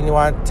work, we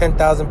want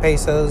 10,000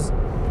 pesos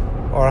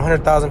or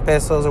 100,000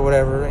 pesos or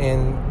whatever,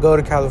 and go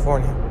to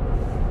California,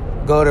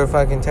 go to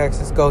fucking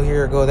Texas, go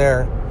here, go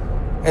there.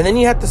 And then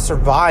you have to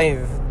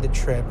survive the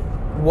trip,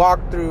 walk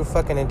through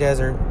fucking a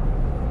desert,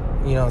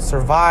 you know,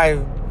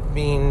 survive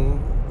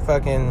being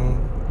fucking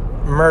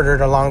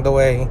murdered along the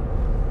way,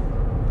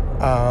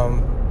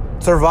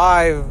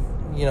 survive,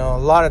 you know, a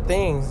lot of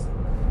things,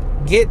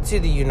 get to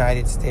the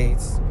United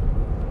States,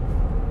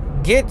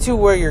 get to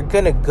where you're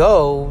gonna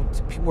go,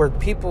 to where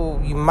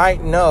people you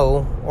might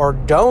know or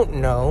don't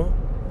know,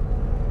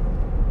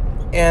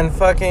 and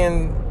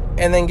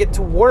then get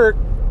to work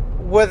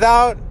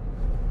without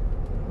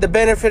the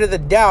benefit of the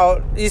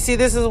doubt. You see,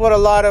 this is what a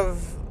lot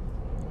of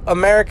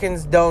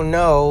Americans don't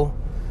know,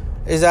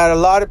 is that a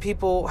lot of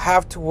people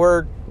have to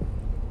work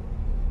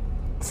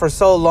for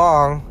so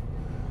long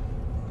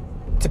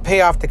to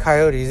pay off the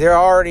coyotes. They're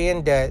already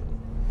in debt.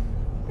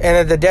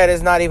 And the debt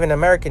is not even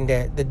American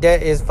debt. The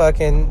debt is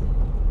fucking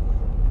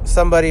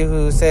somebody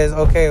who says,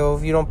 okay, well,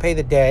 if you don't pay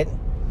the debt,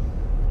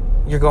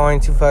 you're going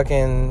to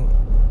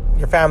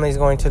your family's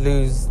going to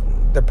lose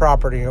their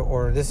property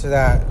or this or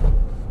that.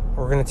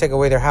 We're going to take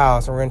away their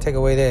house, or we're going to take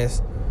away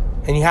this.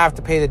 And you have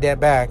to pay the debt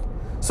back.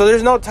 So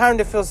there's no time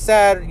to feel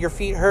sad, your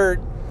feet hurt,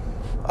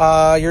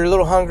 you're a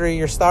little hungry,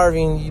 you're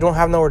starving, you don't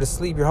have nowhere to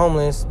sleep, you're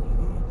homeless.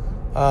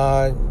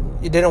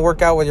 It didn't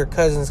work out with your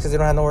cousins because they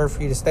don't have nowhere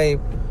for you to stay.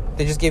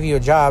 They just give you a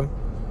job,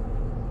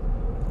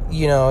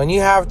 you know, and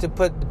you have to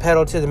put the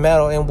pedal to the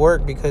metal and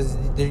work because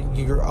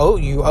you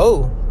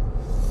owe.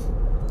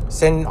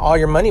 Send all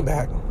your money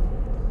back.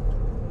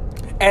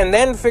 And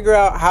then figure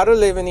out how to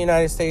live in the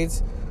United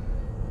States,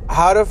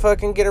 how to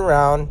fucking get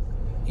around.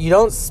 You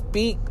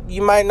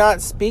might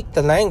not speak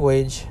the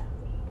language,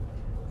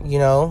 you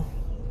know.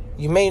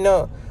 You may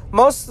know.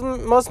 Most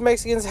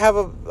Mexicans have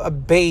a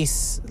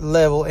base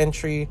level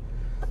entry.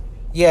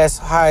 Yes,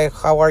 hi,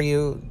 how are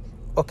you?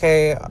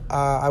 Okay,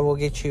 I will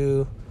get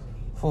you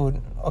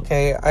food.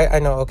 Okay, I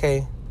know,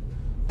 okay.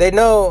 They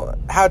know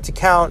how to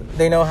count.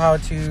 They know how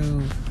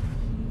to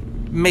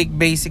make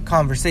basic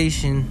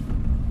conversation.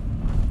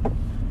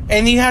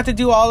 And you have to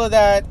do all of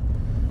that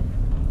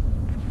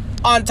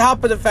on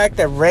top of the fact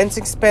that rent's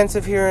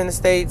expensive here in the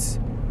States.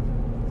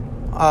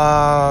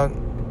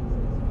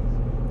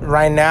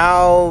 Right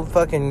now,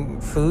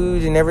 fucking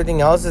food and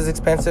everything else is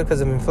expensive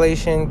because of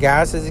inflation.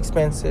 Gas is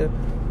expensive.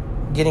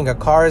 Getting a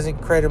car is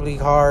incredibly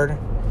hard.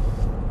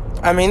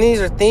 I mean, these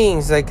are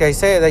things, like I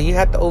said, that you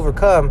have to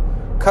overcome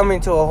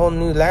coming to a whole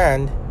new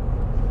land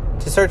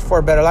to search for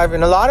a better life.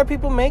 And a lot of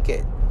people make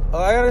it.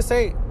 I gotta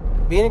say,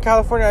 being in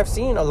California, I've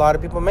seen a lot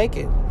of people make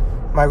it.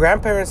 My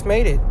grandparents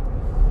made it.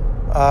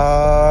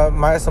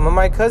 Some of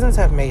my cousins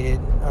have made it.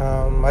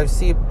 I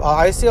see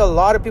a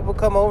lot of people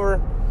come over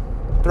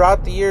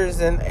throughout the years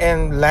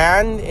and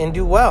land and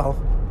do well.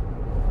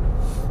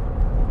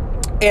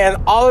 And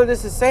all of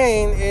this is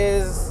saying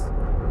is,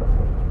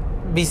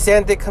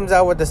 Vicente comes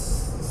out with a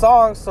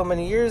song so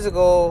many years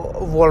ago,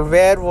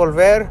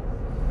 Volver,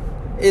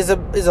 is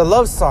a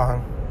love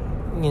song.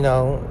 You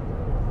know,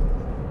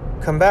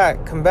 come back,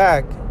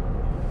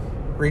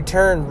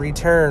 return,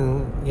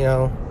 you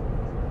know,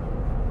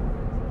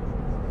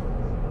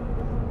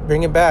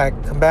 bring it back,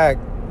 come back,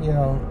 you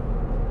know,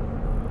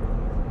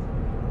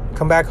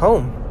 come back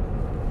home.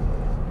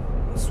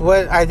 It's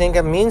what I think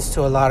it means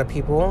to a lot of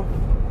people.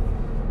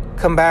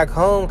 Come back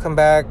home, come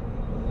back,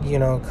 you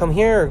know, come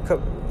here,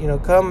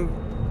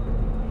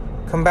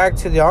 come back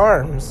to the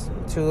arms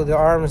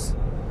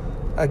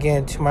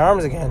again, to my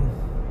arms again.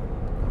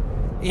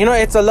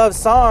 It's a love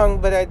song,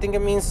 but I think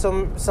it means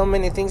so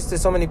many things to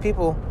so many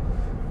people.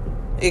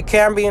 It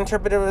can be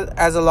interpreted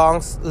as a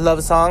long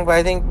love song, but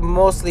I think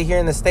mostly here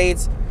in the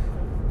States,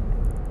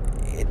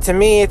 to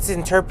me, it's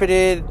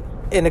interpreted,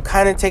 and it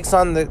kind of takes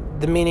on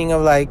the meaning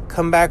of like,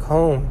 come back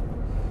home.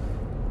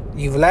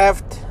 You've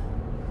left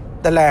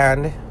the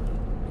land.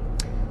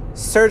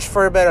 Search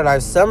for a better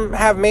life. Some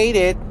have made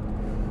it.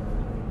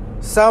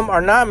 Some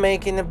are not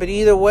making it, but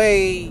either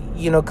way,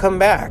 come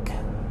back.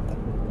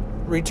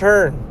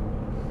 Return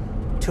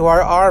to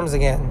our arms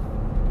again.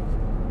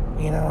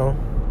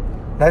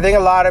 And I think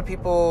a lot of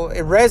people,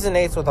 it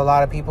resonates with a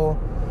lot of people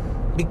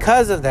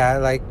because of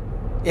that. Like,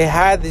 it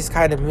had this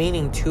kind of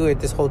meaning to it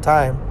this whole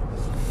time.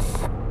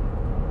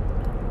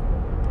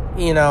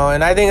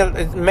 And I think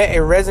it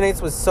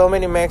resonates with so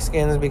many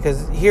Mexicans,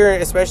 because here,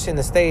 especially in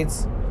the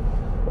States,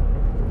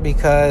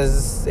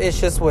 because it's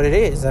just what it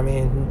is. I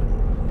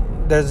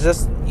mean, there's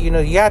just, you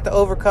have to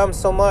overcome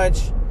so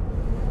much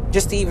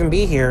just to even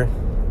be here.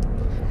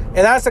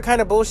 And that's the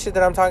kind of bullshit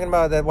that I'm talking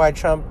about, that why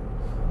Trump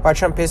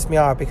pissed me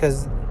off,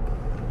 because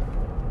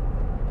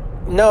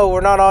no,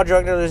 we're not all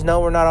drug dealers. No,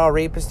 we're not all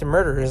rapists and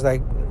murderers.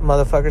 Like,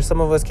 motherfuckers,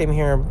 some of us came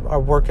here and are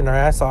working our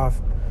ass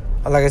off.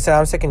 Like I said,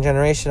 I'm second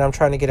generation. I'm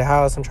trying to get a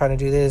house. I'm trying to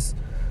do this,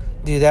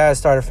 do that,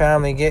 start a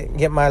family, get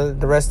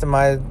the rest of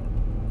my,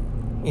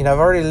 I've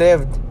already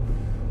lived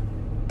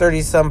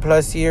 30 some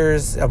plus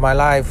years of my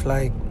life,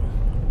 like,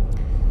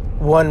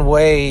 one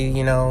way,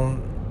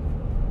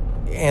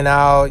 and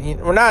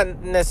we're not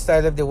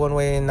necessarily lived it one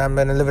way and I'm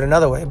going to live it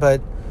another way,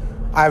 but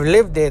I've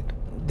lived it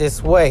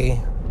this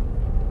way.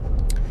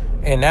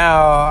 And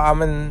now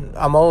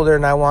I'm older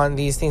and I want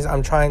these things.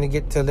 I'm trying to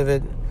get to live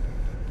it.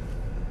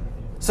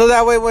 So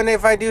that way,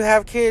 if I do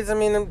have kids, I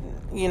mean,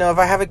 if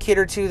I have a kid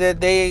or two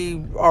that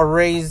they are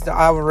raised,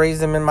 I will raise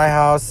them in my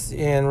house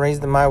and raise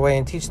them my way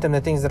and teach them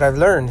the things that I've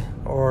learned.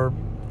 Or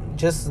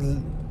just,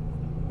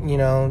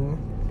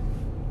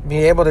 be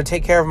able to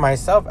take care of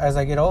myself as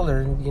I get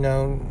older.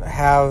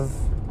 Have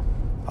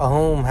a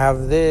home,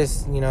 have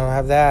this,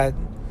 have that.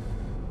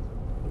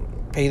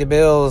 Pay the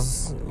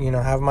bills,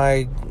 have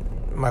my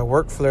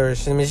work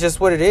flourish. I mean, it's just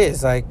what it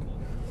is. Like,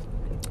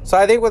 so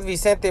I think with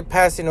Vicente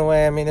passing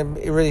away, I mean,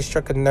 it really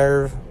struck a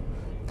nerve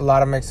with a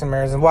lot of Mexican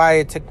Americans, and why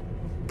it took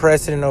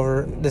precedent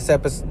over this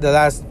episode, the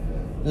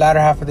latter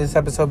half of this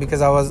episode,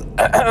 because I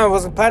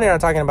wasn't planning on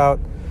talking about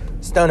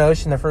Stone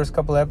Ocean the first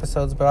couple of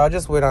episodes, but I'll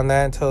just wait on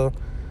that until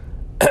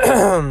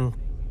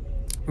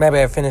maybe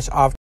I finish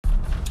off.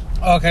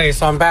 Okay,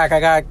 so I'm back. I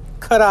got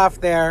cut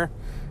off there,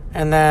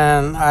 and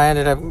then I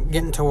ended up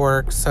getting to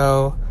work,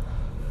 so...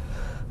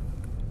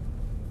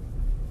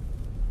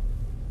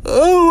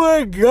 Oh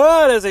my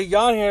God, as a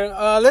yawn here.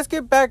 Let's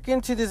get back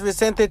into this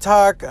Vicente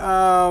talk.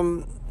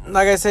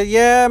 Like I said,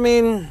 yeah, I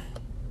mean,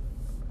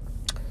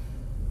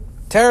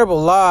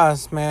 terrible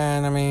loss,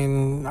 man. I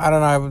mean, I don't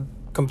know, I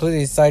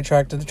completely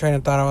sidetracked to the train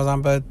of thought I was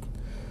on, but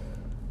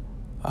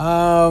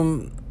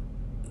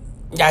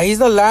yeah, he's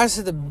the last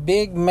of the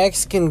big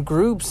Mexican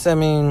groups. I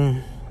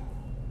mean,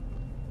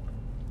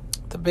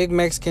 the big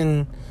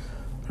Mexican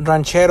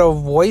ranchero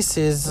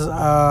voices,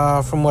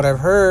 from what I've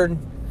heard.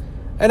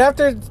 And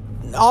after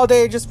all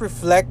day just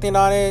reflecting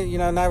on it,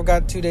 now I've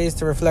got 2 days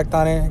to reflect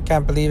on it. I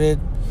can't believe it.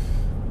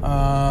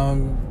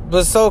 It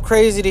was so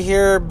crazy to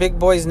hear Big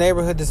Boy's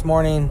Neighborhood this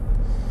morning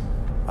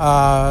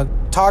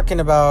talking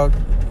about,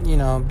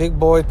 Big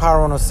Boy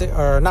Power 106,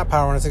 or not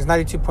Power 106,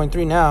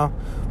 92.3 now.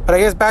 But I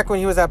guess back when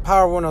he was at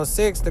Power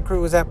 106, the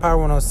crew was at Power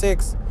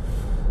 106.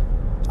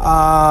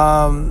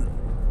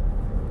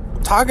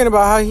 Talking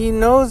about how he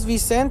knows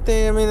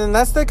Vicente. I mean, and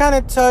that's the kind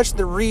of touch,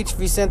 the reach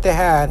Vicente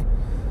had.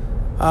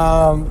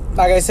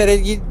 Like I said,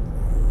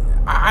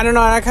 I don't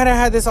know. I kind of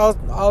had this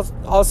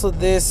also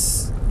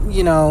this,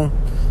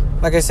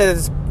 like I said,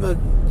 it's,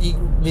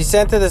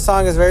 Vicente, the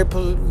song is very,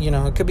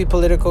 it could be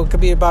political, it could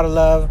be about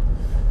love.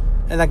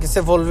 And like I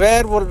said,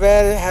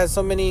 Volver has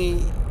so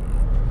many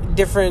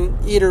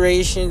different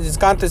iterations. It's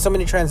gone through so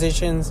many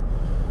transitions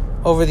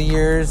over the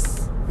years,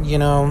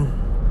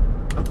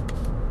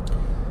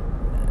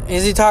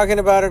 Is he talking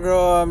about a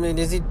girl? I mean,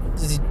 is it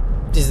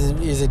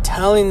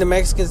telling the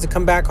Mexicans to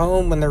come back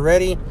home when they're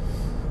ready?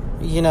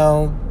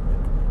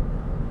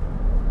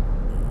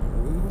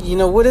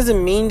 What does it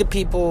mean to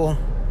people?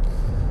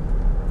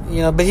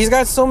 But he's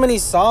got so many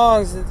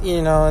songs,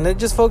 and they're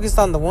just focused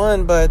on the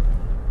one, but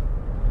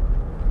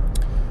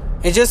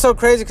it's just so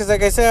crazy because,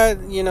 like I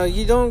said,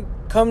 you don't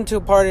come to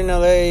a party in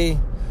LA.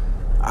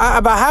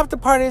 About half the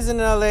parties in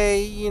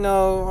LA,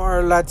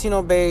 are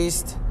Latino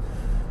based,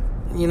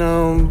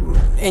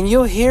 and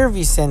you'll hear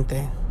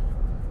Vicente.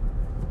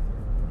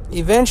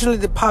 Eventually,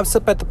 it pops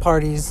up at the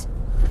parties,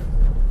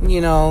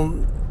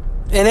 and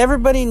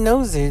everybody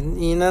knows it,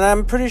 and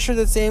I'm pretty sure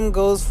the same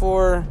goes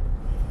for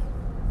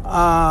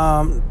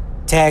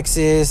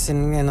Texas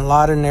and a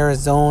lot in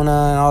Arizona,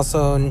 and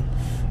also in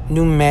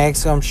New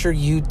Mexico. I'm sure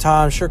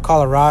Utah. I'm sure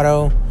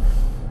Colorado.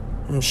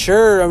 I'm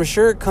sure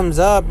it comes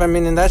up. I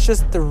mean, and that's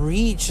just the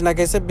reach. And like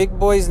I said, Big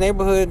Boy's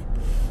Neighborhood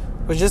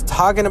was just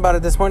talking about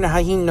it this morning,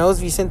 how he knows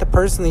Vicente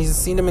personally. He's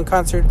seen him in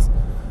concerts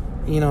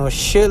a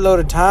shitload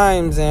of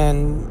times,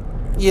 and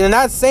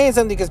not saying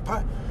something because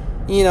Power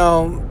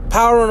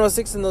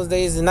 106 in those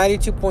days, the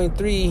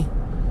 92.3,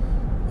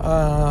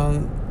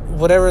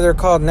 whatever they're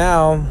called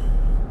now,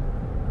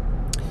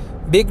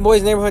 Big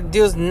Boy's Neighborhood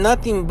deals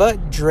nothing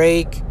but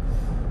Drake,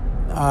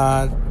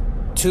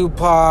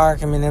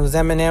 Tupac. I mean, it was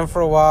Eminem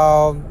for a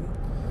while,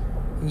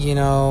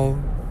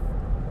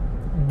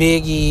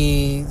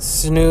 Biggie,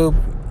 Snoop,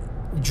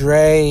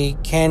 Dre,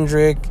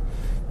 Kendrick,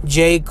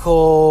 J.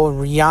 Cole,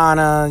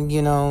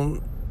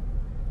 Rihanna,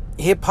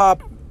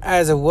 hip-hop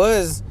as it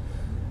was,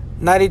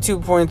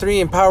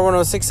 92.3 and Power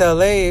 106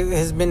 LA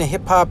has been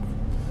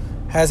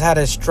has had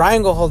a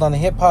stranglehold on the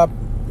hip-hop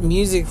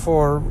music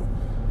for,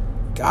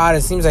 God,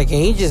 it seems like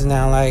ages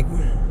now. Like,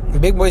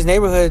 Big Boy's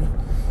Neighborhood,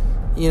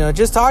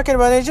 just talking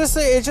about it,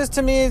 it's just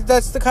to me,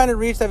 that's the kind of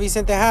reach that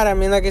Vicente had. I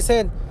mean, like I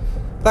said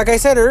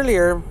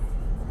earlier,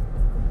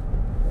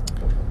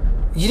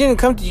 you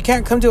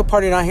can't come to a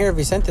party and not hear a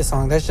Vicente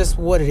song. That's just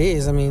what it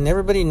is. I mean,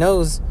 everybody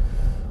knows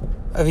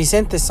a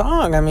Vicente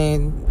song. I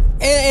mean,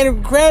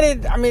 and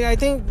granted, I mean, I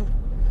think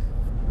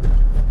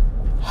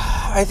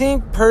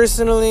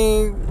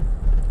personally,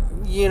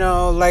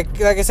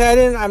 like I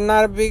said, I'm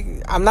not a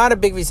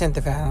big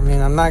Vicente fan. I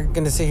mean, I'm not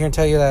gonna sit here and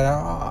tell you that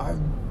I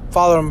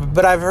follow him,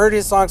 but I've heard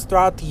his songs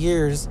throughout the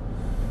years.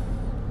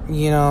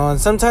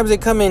 And sometimes they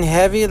come in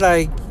heavy,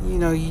 like you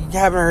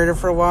haven't heard it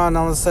for a while, and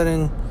all of a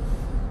sudden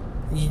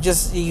you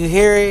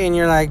hear it and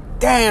you're like,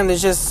 damn, it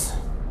just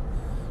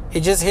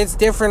hits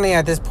differently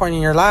at this point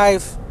in your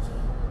life,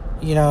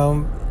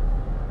 and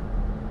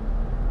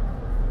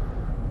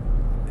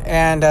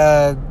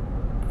I've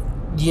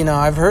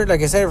heard,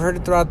 like I said, I've heard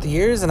it throughout the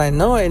years, and I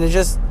know it, and it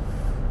just,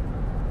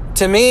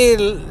 to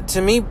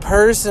me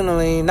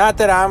personally, not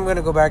that I'm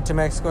gonna go back to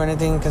Mexico or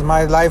anything, because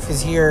my life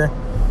is here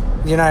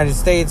in the United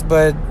States,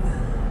 but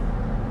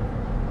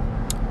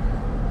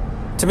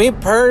to me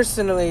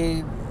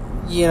personally,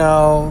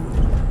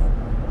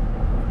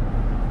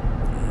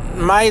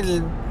 my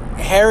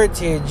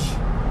heritage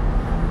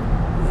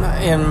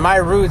and my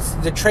roots,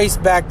 they trace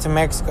back to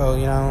Mexico,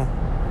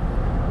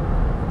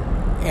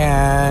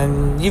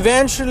 and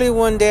eventually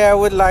one day I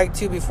would like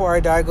to, before I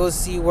die, go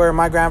see where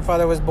my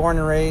grandfather was born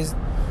and raised,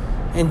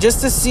 and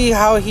just to see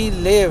how he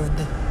lived,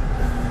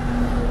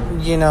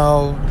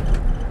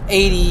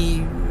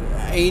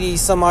 80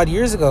 some odd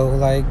years ago.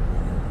 Like,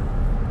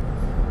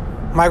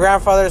 my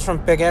grandfather is from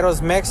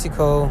Pegueros,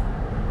 Mexico,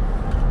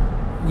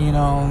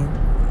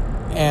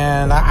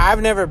 and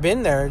I've never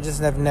been there.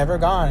 Just I've never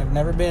gone. I've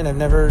never been.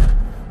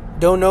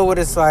 Don't know what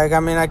it's like. I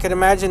mean, I could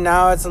imagine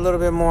now it's a little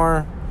bit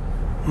more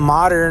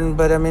modern,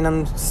 but I mean,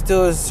 I'm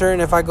still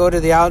certain if I go to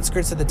the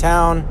outskirts of the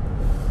town,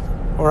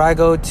 or I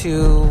go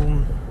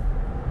to,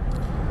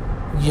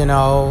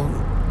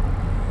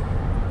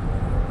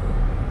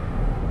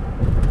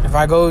 if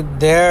I go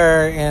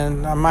there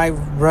and I might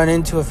run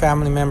into a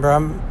family member, I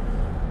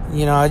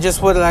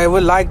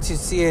would like to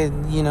see it,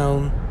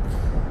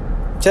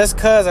 just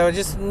cause I would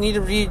just need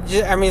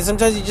to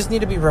sometimes you just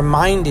need to be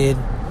reminded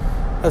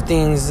of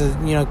things,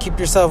 keep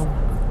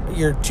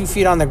your 2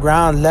 feet on the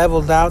ground,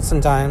 leveled out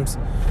sometimes,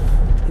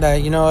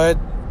 that,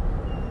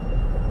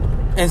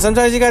 and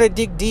sometimes you gotta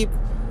dig deep.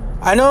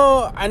 I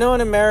know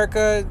in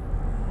America,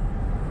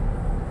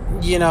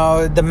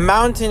 the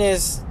mountain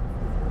is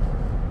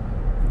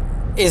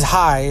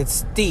high,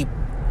 it's steep.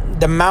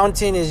 The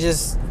mountain is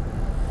just,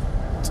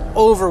 it's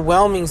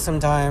overwhelming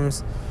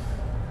sometimes.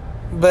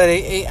 But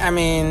like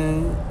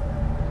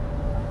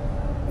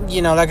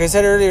I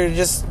said earlier,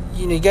 just,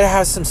 you gotta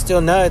have some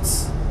steel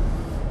nuts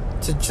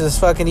to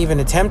just fucking even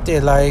attempt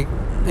it. Like,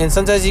 and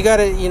sometimes you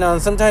gotta,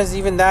 and sometimes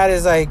even that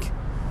is like,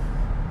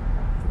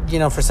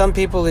 for some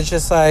people it's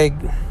just like,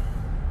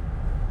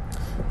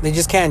 they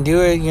just can't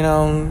do it,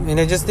 and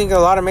I just think a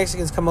lot of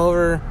Mexicans come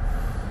over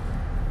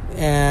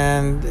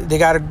and they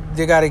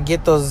gotta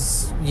get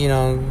those, you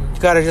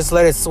gotta just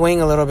let it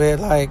swing a little bit.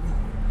 Like,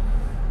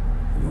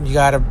 you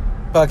gotta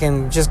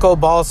fucking just go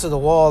balls to the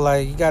wall.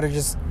 Like, you gotta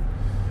just,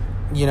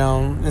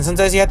 and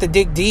sometimes you have to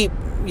dig deep.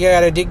 You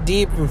gotta dig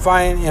deep and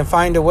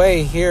find a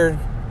way here.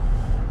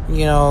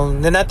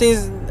 The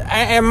nothing's,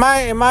 in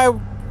my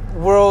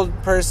world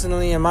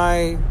personally, in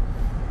my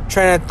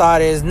train of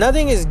thought, is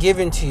nothing is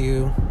given to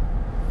you.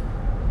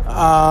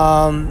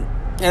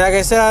 And like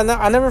I said,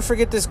 I'll never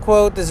forget this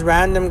quote this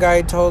random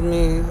guy told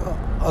me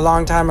a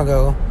long time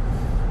ago.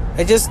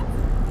 It's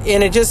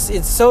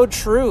so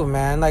true,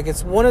 man. Like,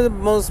 it's one of the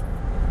most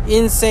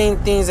insane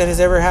things that has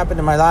ever happened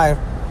in my life.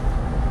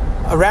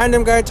 A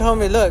random guy told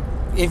me, look,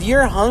 if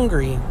you're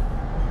hungry,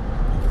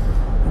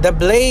 the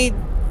blade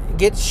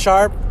gets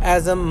sharp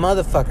as a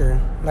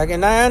motherfucker. Like,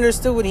 and I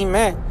understood what he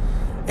meant.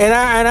 And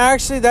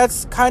actually,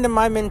 that's kind of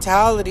my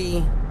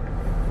mentality,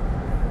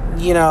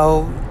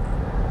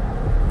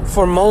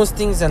 for most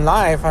things in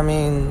life. I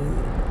mean,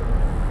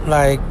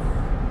 like,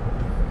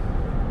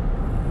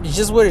 it's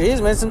just what it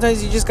is, man.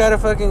 Sometimes you just gotta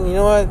fucking,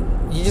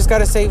 you just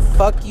gotta say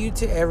fuck you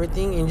to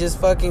everything and just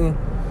fucking,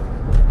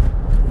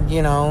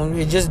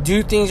 you just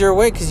do things your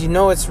way because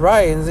it's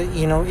right. And,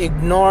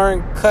 ignore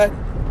and cut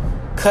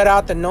cut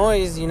out the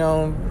noise,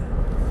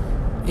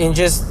 and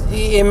just,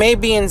 it may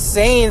be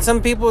insane.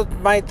 Some people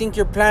might think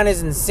your plan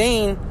is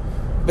insane,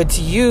 but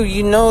to you,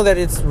 you know that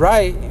it's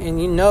right,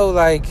 and you know,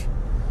 like,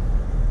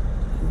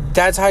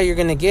 that's how you're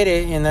gonna get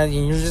it, and that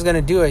you're just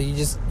gonna do it. You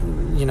just,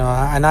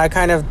 and I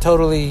kind of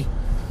totally,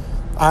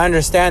 I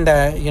understand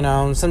that,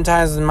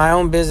 sometimes in my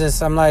own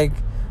business, I'm like,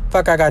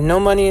 fuck, I got no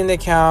money in the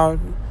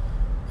account.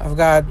 I've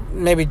got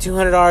maybe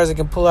 $200 I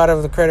can pull out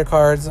of the credit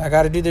cards. I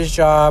got to do this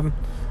job.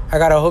 I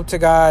got to hope to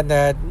God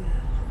that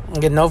I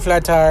get no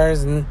flat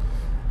tires and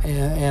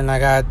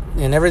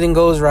everything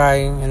goes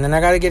right. And then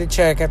I got to get a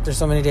check after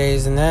so many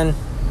days. And then,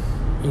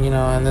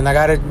 and then I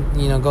got to,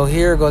 go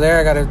here, go there.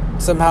 I got to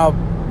somehow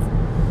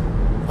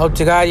hope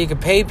to God you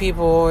could pay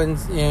people and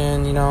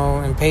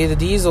pay the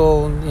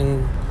diesel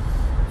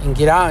and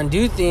get out and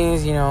do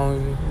things,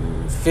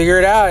 figure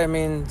it out. I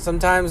mean,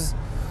 sometimes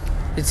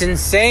it's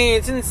insane.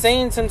 It's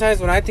insane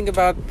sometimes when I think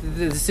about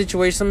the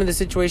situation, some of the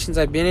situations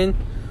I've been in,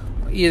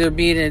 either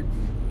being it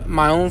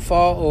my own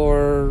fault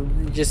or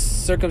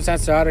just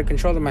circumstances out of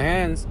control of my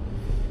hands.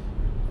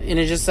 And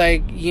it's just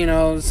like,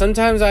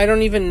 sometimes I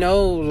don't even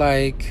know,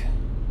 like,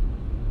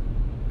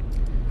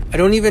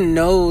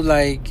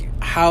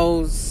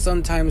 how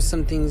sometimes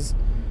some things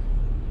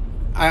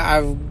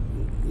I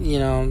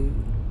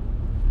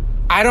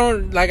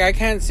don't, like, I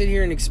can't sit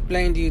here and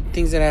explain to you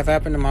things that have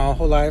happened in my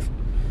whole life.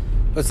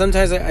 But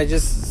sometimes I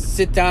just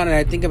sit down and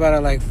I think about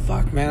it like,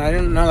 fuck, man, I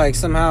didn't know, like,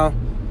 somehow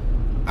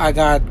I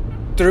got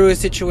through a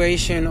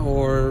situation,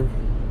 or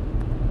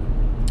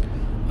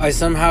I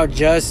somehow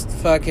just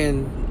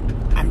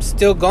fucking, I'm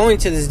still going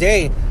to this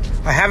day.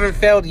 I haven't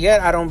failed yet.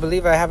 I don't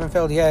believe I haven't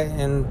failed yet.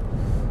 And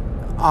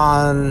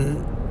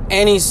on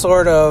any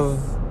sort of,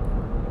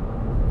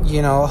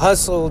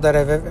 hustle that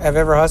I've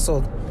ever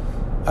hustled.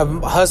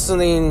 I'm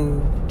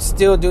hustling,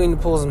 still doing the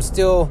pulls.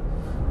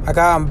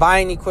 I'm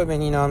buying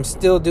equipment, I'm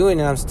still doing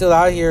it. I'm still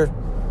out here,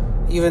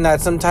 even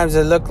that sometimes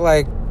it looked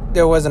like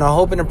there wasn't a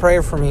hope and a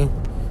prayer for me.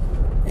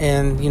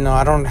 And,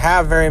 I don't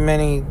have very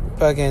many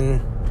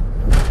fucking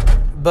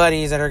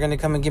buddies that are going to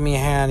come and give me a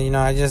hand.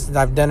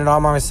 I've done it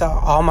all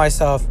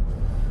myself.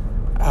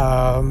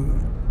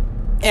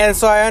 And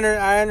so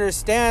I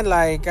understand,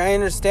 like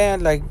I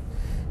said, like,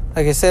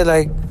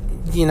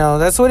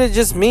 that's what it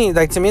just means.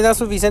 Like, to me, that's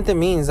what Vicente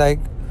means. Like,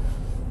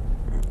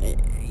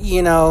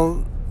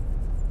 and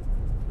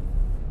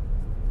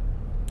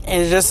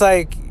it's just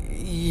like,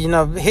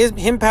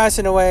 him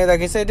passing away,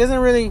 like I said, it doesn't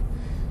really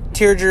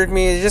tear jerk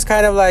me. It's just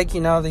kind of like,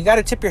 you got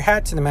to tip your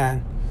hat to the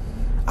man.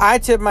 I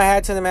tip my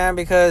hat to the man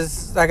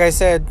because, like I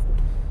said,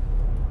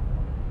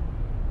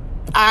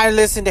 I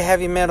listen to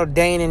heavy metal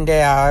day in and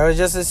day out. I was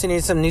just listening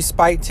to some new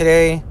Spite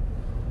today.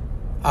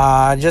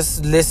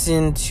 Just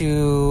listened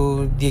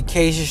to the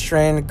Acacia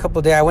Strain a couple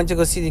of days. I went to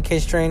go see the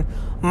Acacia Strain.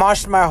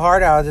 Moshed my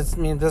heart out.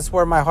 That's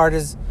where my heart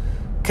is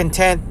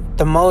content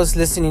the most,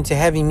 listening to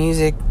heavy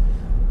music.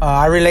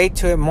 I relate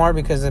to it more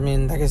because, like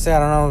I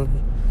said, I don't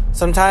know.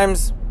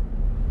 Sometimes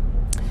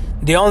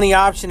the only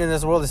option in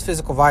this world is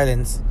physical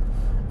violence.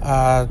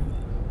 And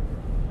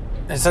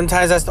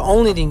sometimes that's the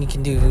only thing you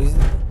can do.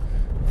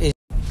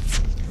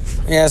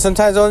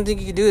 Sometimes the only thing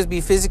you can do is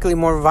be physically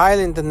more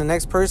violent than the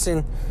next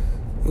person.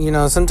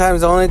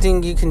 Sometimes the only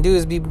thing you can do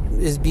is be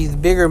the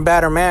bigger and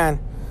badder man.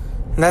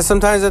 And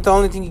sometimes that's the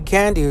only thing you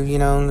can do,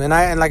 And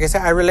like I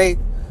said, I relate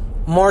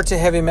more to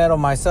heavy metal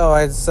myself.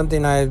 It's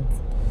something I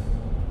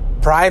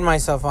pride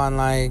myself on.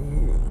 Ain't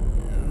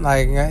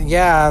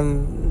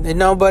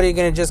nobody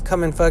gonna just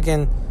come and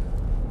fucking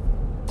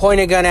point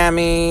a gun at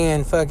me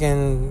and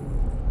fucking,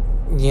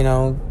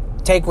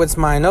 take what's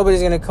mine.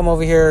 Nobody's gonna come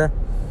over here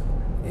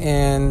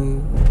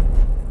and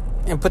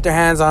put their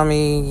hands on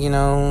me,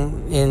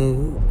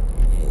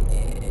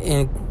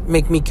 and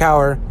make me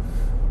cower.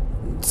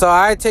 So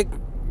I take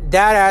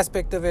that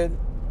aspect of it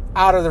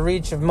out of the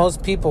reach of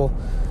most people.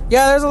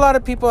 Yeah, there's a lot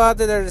of people out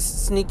there that are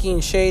sneaky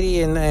and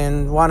shady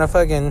and want to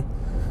fucking,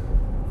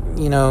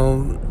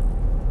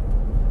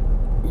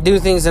 do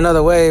things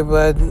another way.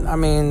 But,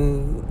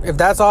 if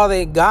that's all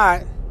they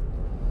got,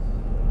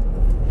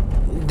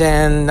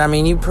 then,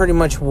 you pretty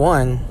much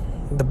won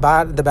the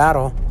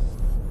battle.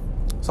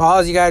 So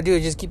all you got to do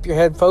is just keep your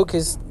head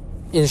focused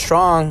and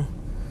strong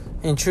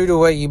and true to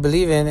what you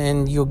believe in,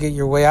 and you'll get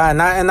your way out.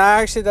 And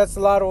I actually, that's a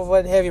lot of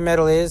what heavy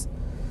metal is.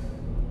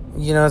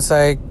 It's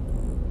like,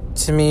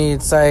 to me,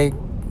 it's like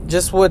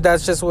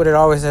that's just what it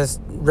always has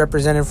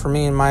represented for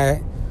me in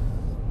my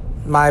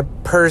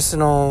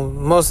personal,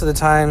 most of the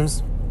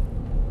times,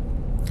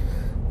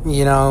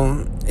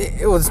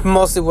 it was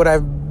mostly what I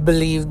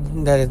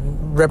believed that it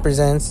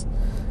represents.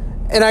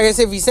 And like I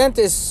said,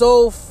 Vicente is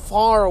so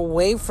far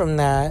away from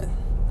that.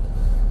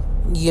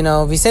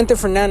 Vicente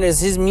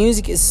Fernandez, his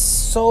music is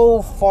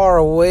so far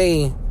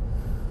away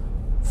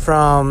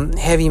from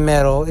heavy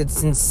metal.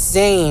 It's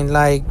insane.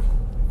 Like,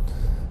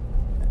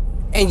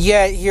 and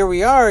yet here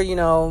we are,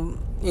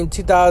 in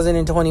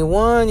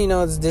 2021,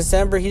 it's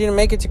December. He didn't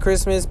make it to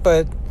Christmas,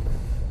 but,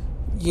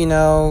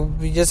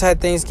 we just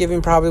had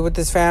Thanksgiving probably with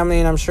his family,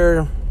 and I'm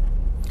sure,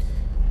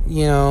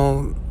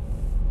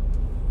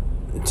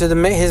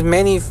 his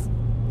many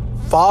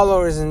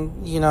followers, and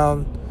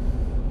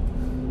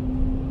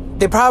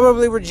they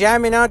probably were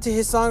jamming out to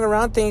his song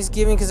around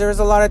Thanksgiving, because there was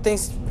a lot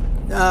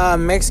of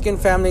Mexican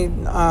family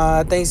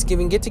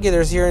Thanksgiving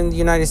get-togethers here in the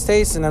United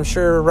States, and I'm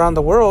sure around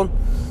the world,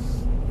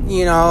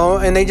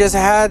 and they just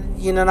had,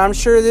 and I'm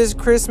sure this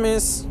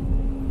Christmas,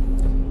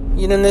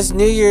 this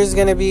New Year is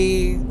going to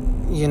be,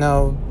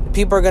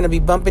 people are going to be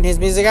bumping his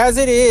music, as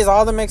it is,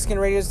 all the Mexican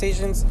radio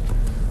stations,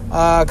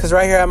 because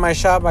right here at my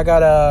shop, I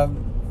got a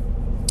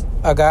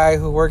guy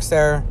who works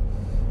there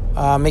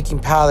making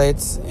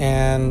pallets,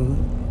 and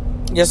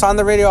just on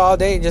the radio all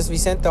day, just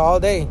Vicente all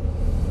day.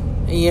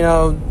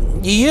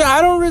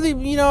 I don't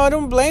really, I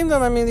don't blame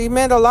them. I mean, he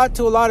meant a lot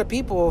to a lot of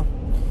people,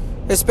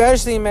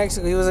 especially in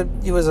Mexico.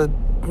 He was a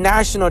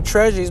national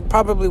treasure. He's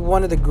probably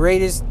one of the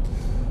greatest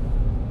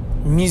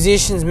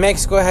musicians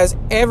Mexico has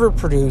ever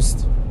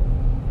produced.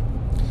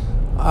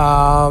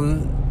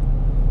 And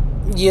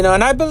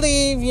I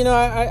believe,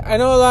 I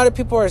know a lot of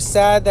people are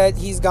sad that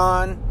he's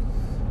gone,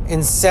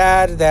 and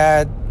sad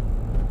that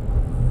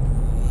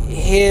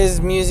his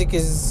music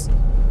is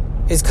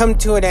come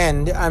to an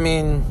end. I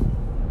mean,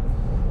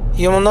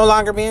 he will no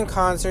longer be in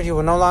concert. He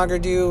will no longer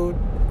do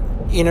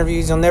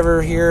interviews. You'll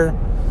never hear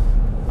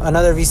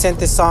another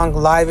Vicente song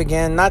live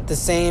again. Not the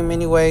same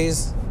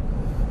anyways.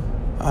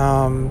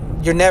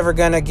 You're never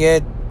going to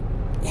get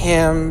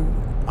him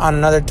on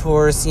another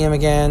tour, see him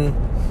again.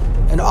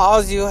 And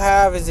all you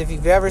have is, if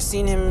you've ever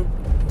seen him,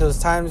 those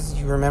times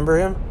you remember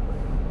him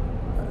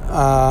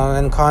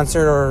in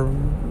concert, or,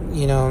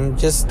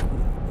 just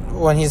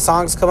when his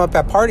songs come up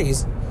at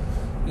parties.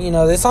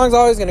 This song's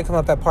always going to come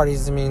up at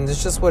parties. I mean,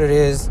 it's just what it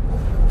is.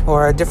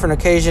 Or at different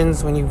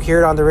occasions when you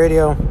hear it on the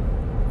radio.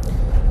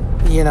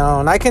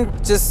 And I can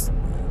just, to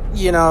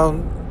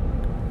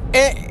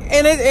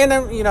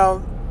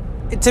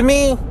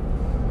me,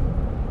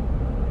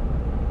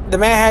 the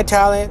man had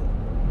talent.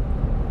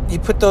 He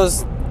put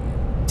those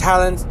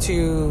talents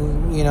to,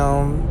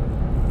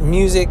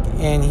 music,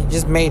 and he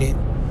just made it.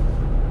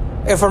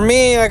 And for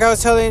me, like I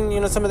was telling,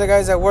 some of the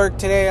guys at work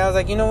today, I was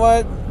like, you know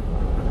what?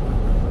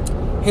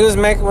 He was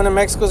one of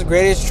Mexico's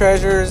greatest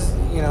treasures,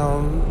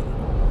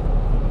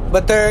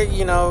 But there,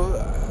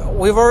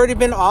 we've already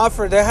been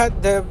offered.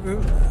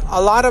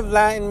 A lot of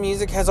Latin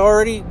music has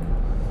already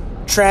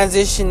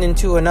transitioned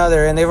into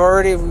another, and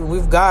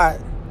we've got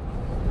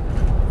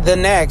the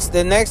next.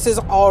 The next is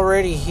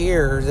already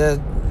here.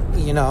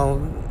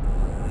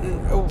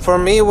 For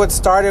me, what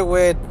started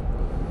with,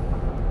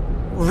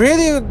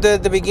 really,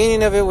 the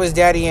beginning of it was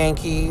Daddy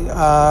Yankee,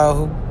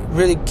 who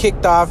really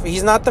kicked off.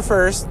 He's not the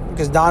first,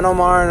 because Don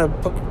Omar and a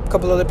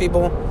couple other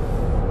people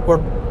were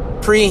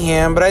pre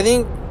him, but I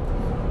think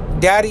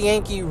Daddy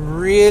Yankee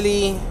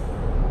really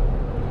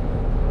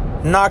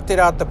knocked it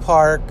out the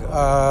park.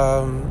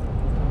 And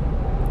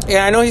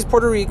I know he's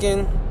Puerto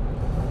Rican,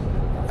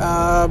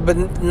 but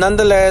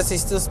nonetheless, they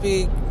still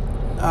speak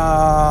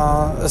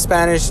a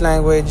Spanish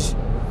language.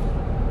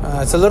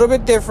 It's a little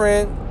bit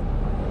different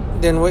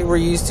than what we're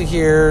used to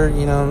here,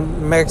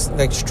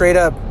 like straight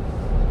up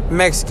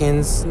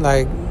Mexicans,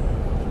 like.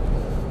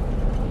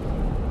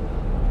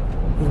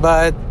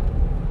 But,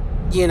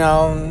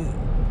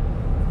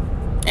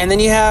 and then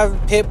you have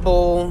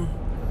Pitbull,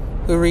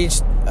 who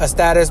reached a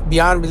status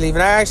beyond belief.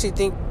 And I actually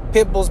think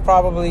Pitbull's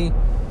probably,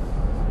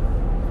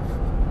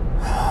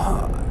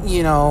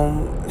 he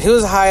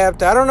was high up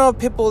there. I don't know if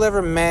Pitbull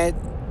ever met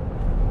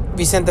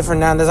Vicente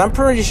Fernandez. I'm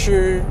pretty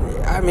sure,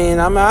 I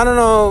don't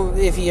know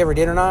if he ever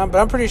did or not, but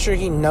I'm pretty sure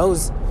he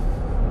knows.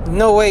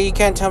 No way you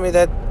can't tell me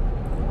that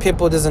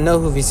Pitbull doesn't know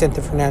who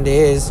Vicente Fernandez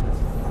is.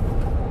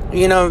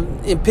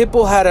 And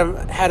Pitbull had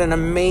an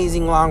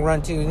amazing long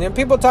run too. And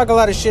people talk a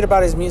lot of shit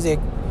about his music,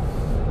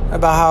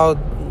 about how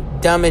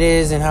dumb it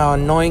is and how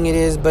annoying it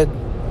is. But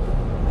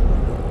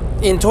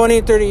in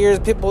 20, 30 years,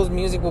 Pitbull's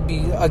music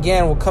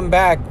will come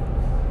back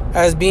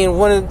as being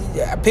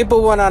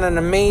Pitbull went on an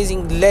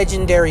amazing,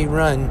 legendary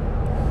run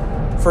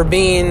for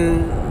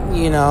being,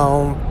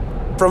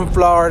 from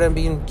Florida and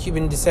being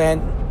Cuban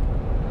descent.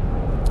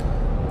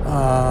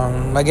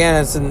 Again,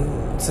 it's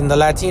in the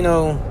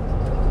Latino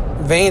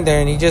vein there,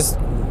 and he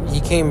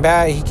came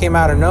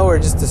out of nowhere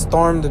just to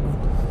storm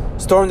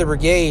the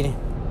brigade.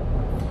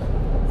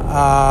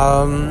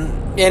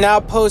 And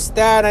I'll post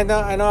that. I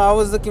know I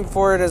was looking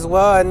for it as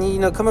well,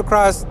 and come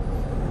across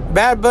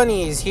Bad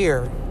Bunny is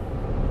here,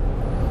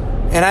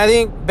 and I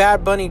think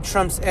Bad Bunny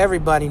trumps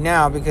everybody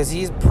now, because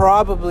he's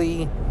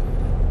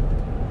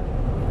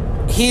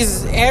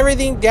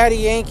everything Daddy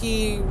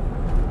Yankee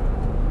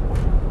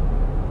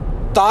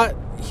thought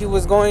he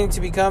was going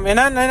to become. And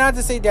not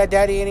to say that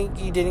Daddy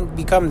Yankee didn't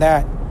become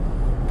that,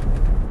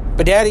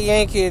 but Daddy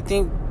Yankee, I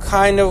think,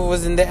 kind of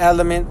was in the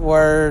element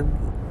where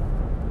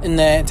in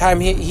the time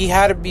he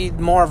had to be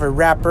more of a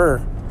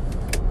rapper,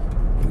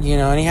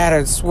 and he had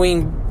to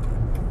swing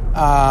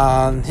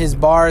his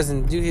bars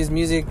and do his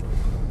music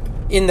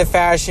in the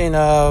fashion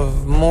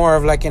of more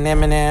of like an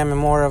Eminem and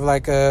more of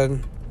like a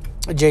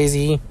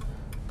Jay-Z,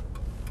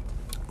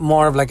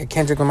 more of like a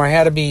Kendrick Lamar.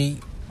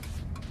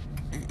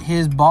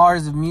 His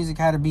bars of music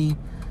had to be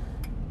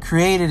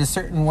created a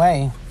certain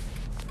way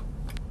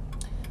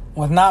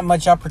with not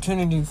much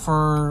opportunity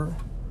for,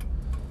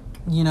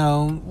 you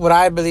know, what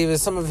I believe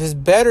is some of his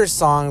better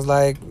songs,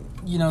 like,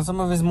 you know, some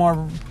of his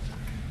more,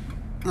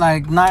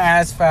 like, not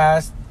as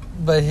fast,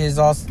 but his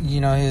also, you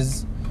know,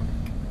 his,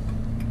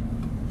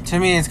 to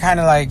me, it's kind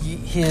of like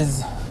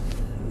his,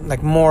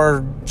 like,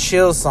 more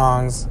chill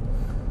songs,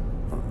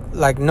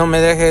 like No Me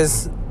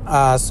Dejes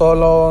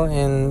Solo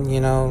and,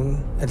 you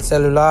know, El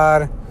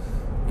Celular,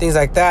 things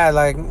like that.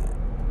 Like,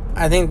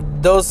 I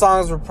think those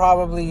songs were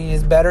probably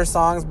his better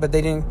songs, but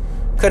they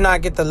could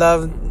not get the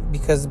love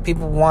because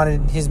people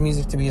wanted his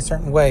music to be a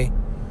certain way.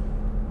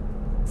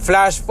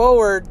 Flash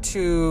forward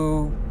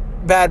to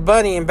Bad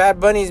Bunny, and Bad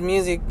Bunny's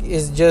music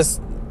is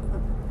just,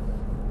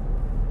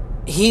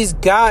 he's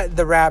got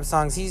the rap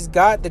songs, he's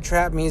got the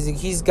trap music,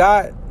 he's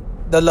got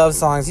the love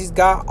songs, he's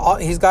got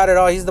it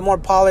all. He's the more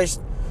polished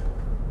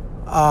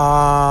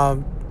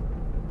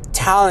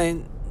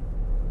talent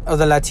of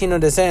the Latino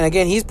descent.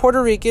 Again, he's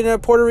Puerto Rican,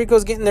 and Puerto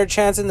Rico's getting their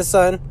chance in the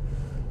sun,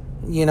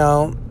 you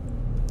know.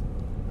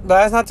 But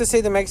that's not to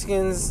say the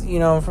Mexicans, you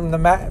know, from the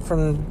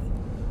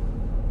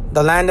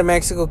land of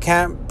Mexico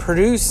can't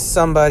produce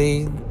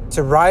somebody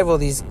to rival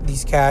these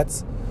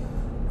cats.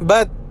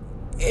 But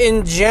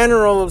in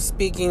general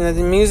speaking, the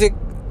music,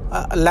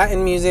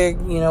 Latin music,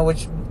 you know,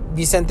 which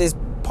Vicente's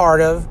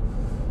part of,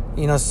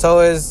 you know,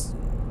 so is,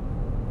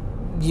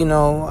 you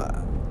know,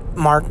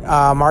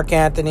 Mark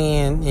Anthony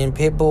and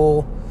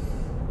Pitbull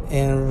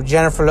and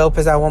Jennifer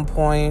Lopez at one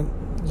point,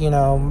 you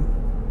know,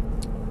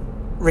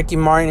 Ricky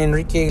Martin,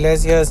 Enrique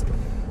Iglesias,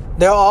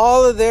 they're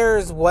all there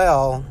as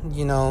well,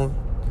 you know.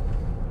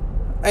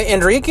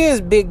 Enrique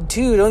is big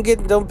too.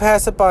 Don't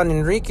pass up on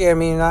Enrique. I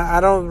mean, I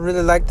don't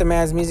really like the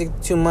man's music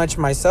too much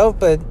myself,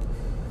 but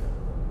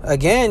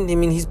again, I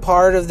mean, he's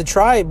part of the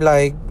tribe,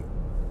 like,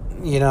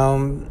 you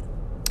know,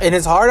 and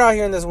it's hard out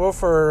here in this world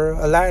for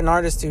a Latin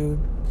artist to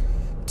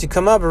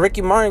come up.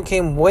 Ricky Martin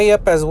came way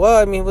up as well.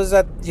 I mean,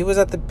 he was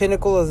at the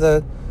pinnacle of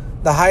the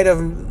height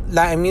of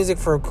Latin music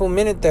for a cool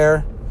minute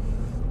there.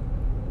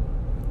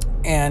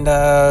 And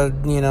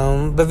you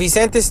know, but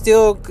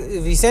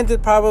Vicente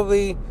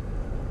probably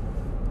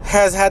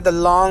has had the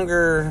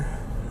longer,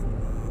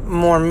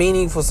 more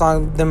meaningful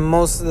song than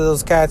most of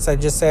those cats I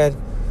just said.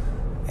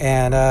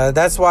 And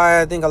that's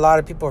why I think a lot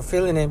of people are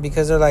feeling it,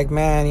 because they're like,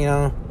 man, you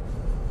know,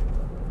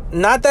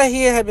 not that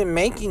he had been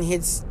making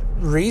hits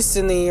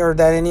recently or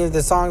that any of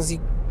the songs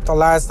the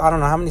last, I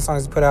don't know how many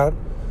songs he put out.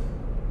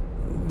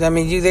 I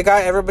mean,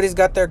 everybody's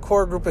got their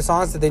core group of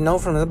songs that they know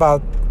from him,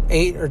 about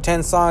 8 or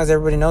 10 songs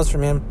everybody knows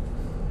from him.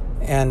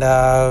 And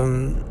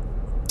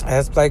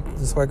that's what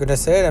I could have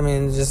said. I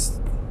mean,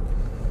 just,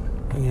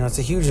 you know, it's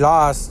a huge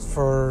loss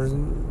for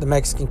the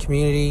Mexican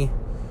community,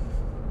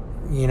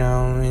 you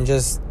know, and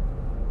just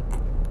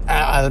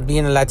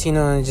being a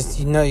Latino, and just,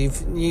 you know,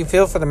 you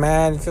feel for the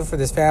man, you feel for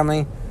this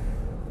family,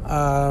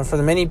 for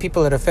the many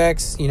people it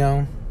affects, you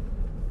know.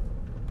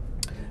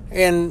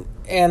 And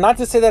not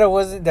to say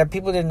that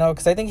people didn't know,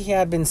 because I think he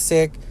had been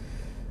sick.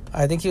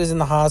 I think he was in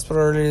the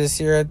hospital earlier this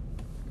year,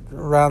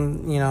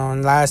 around, you know,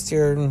 and last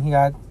year, and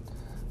I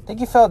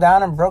think he fell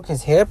down and broke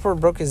his hip or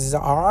broke his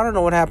arm. I don't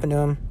know what happened to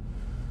him.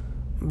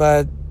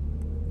 But,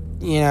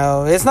 you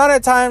know, it's not a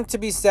time to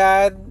be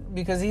sad,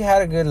 because he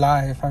had a good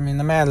life. I mean,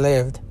 the man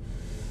lived.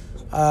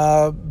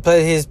 But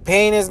his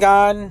pain is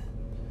gone.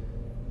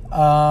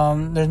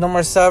 There's no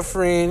more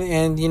suffering.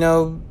 And, you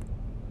know,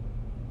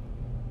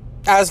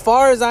 as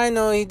far as I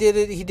know, he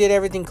did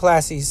everything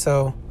classy.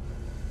 So,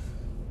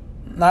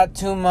 not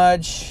too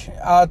much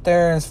out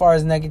there as far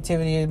as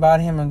negativity about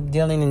him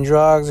dealing in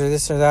drugs or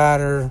this or that,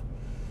 or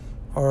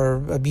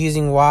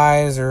abusing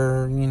wives,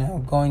 or, you know,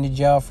 going to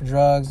jail for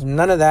drugs.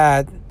 None of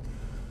that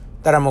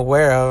I'm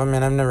aware of. I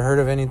mean, I've never heard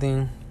of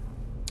anything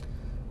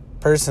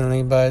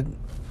personally, but,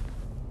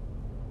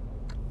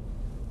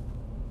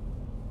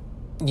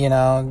 you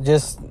know,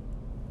 just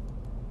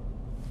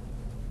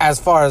as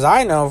far as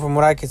I know, from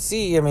what I could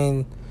see, I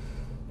mean,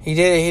 he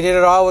did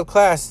it all with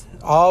class,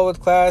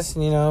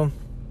 and, you know,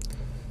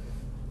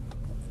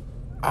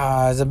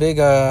 it's a big,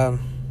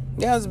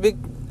 it's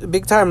a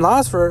big time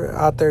loss for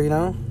out there, you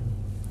know.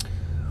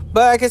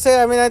 But like I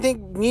said, I mean, I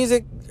think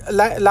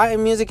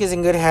Latin music is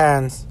in good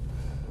hands.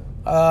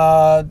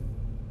 I'm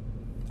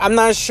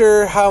not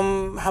sure how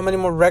many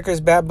more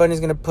records Bad Bunny is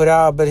gonna put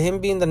out, but him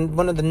being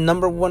one of the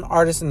number one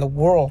artists in the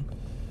world,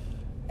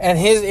 and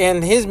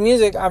his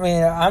music, I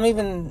mean,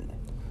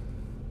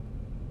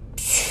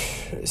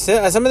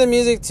 some of the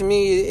music to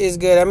me is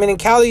good. I mean, and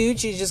Kali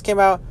Uchis just came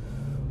out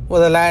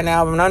with a Latin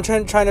album, and I'm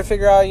trying to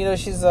figure out, you know,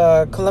 she's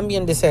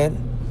Colombian descent.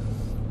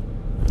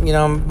 You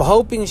know, I'm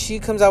hoping she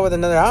comes out with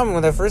another album.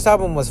 Well, the first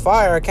album was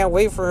fire. I can't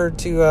wait for her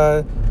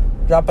to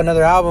drop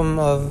another album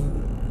of,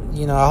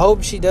 you know, I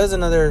hope she does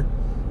another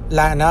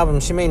Latin album.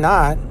 She may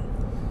not,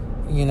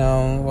 you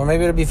know, or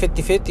maybe it'll be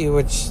 50-50,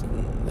 which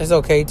is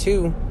okay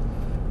too.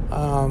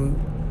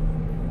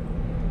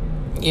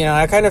 You know,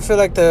 I kind of feel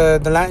like the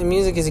Latin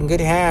music is in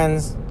good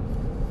hands.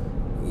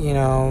 You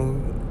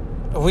know,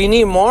 we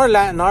need more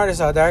Latin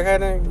artists out there.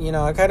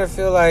 I kind of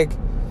feel like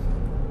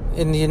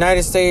in the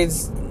United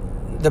States,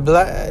 the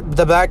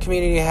black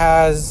community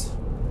has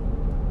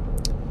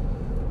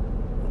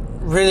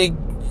really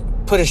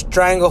put a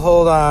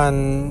stranglehold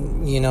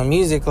on,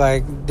 music.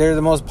 Like, they're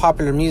the most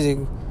popular music,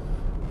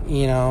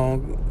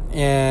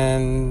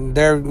 and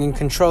they're in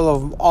control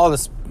of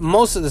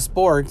most of the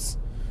sports.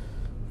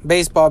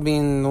 Baseball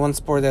being the one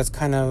sport that's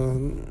kind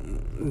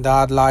of the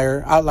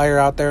outlier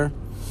out there.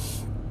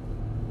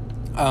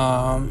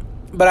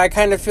 But I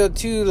kind of feel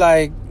too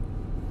like,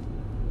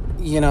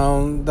 the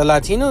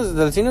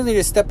Latinos need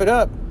to step it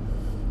up.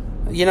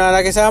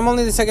 Like I said, I'm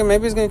only the second.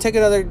 Maybe it's going to take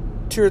another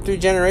 2 or 3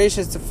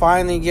 generations to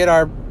finally get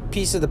our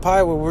piece of the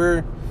pie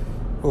where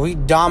we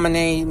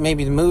dominate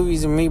maybe the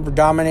movies, and maybe we're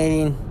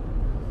dominating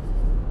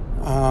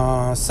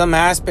some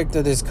aspect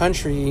of this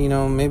country.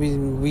 Maybe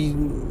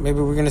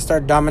we're going to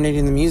start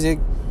dominating the music,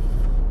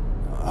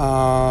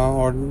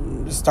 or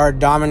start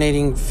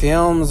dominating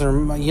films,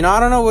 or I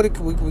don't know what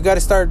we got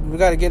to start. We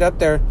got to get up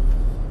there.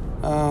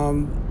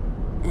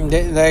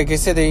 Like I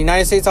said, the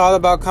United States is all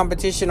about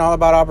competition, all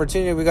about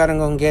opportunity. We got to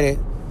go and get it.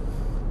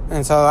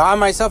 And so I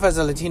myself, as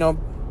a Latino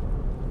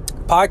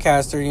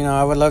podcaster,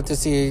 I would love to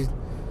see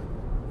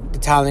the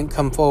talent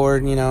come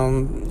forward,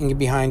 and get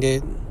behind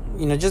it.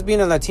 Just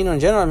being a Latino in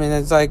general, I mean,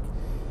 it's like,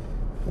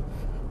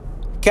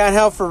 can't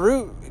help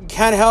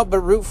but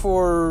root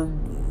for,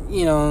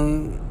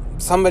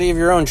 somebody of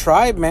your own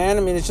tribe, man.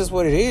 I mean, it's just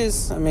what it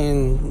is. I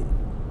mean,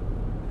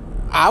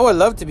 I would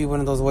love to be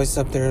one of those voices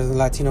up there, the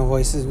Latino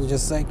voices,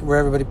 just like where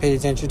everybody paid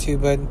attention to,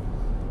 but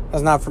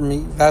that's not for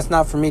me. That's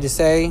not for me to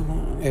say.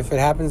 If it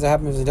happens, it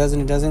happens. If it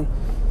doesn't, it doesn't.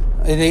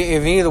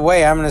 If either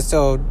way, I'm gonna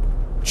still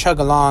chug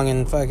along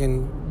and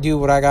fucking do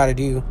what I gotta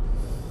do.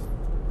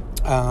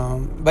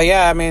 But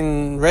yeah, I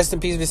mean, rest in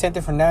peace,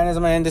 Vicente Fernandez.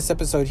 I'm gonna end this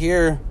episode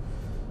here,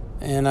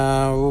 and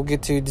we'll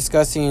get to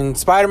discussing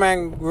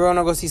Spider-Man. We're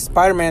gonna go see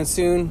Spider-Man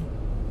soon.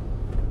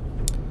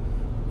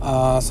 So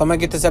I'm gonna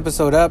get this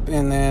episode up,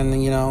 and then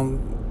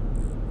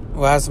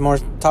we'll have some more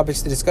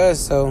topics to discuss.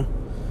 So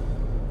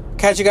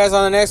catch you guys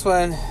on the next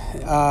one.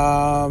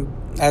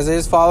 As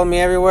is, follow me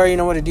everywhere. You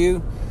know what to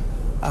do.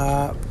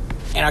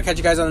 And I'll catch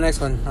you guys on the next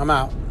one. I'm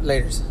out.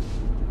 Laters.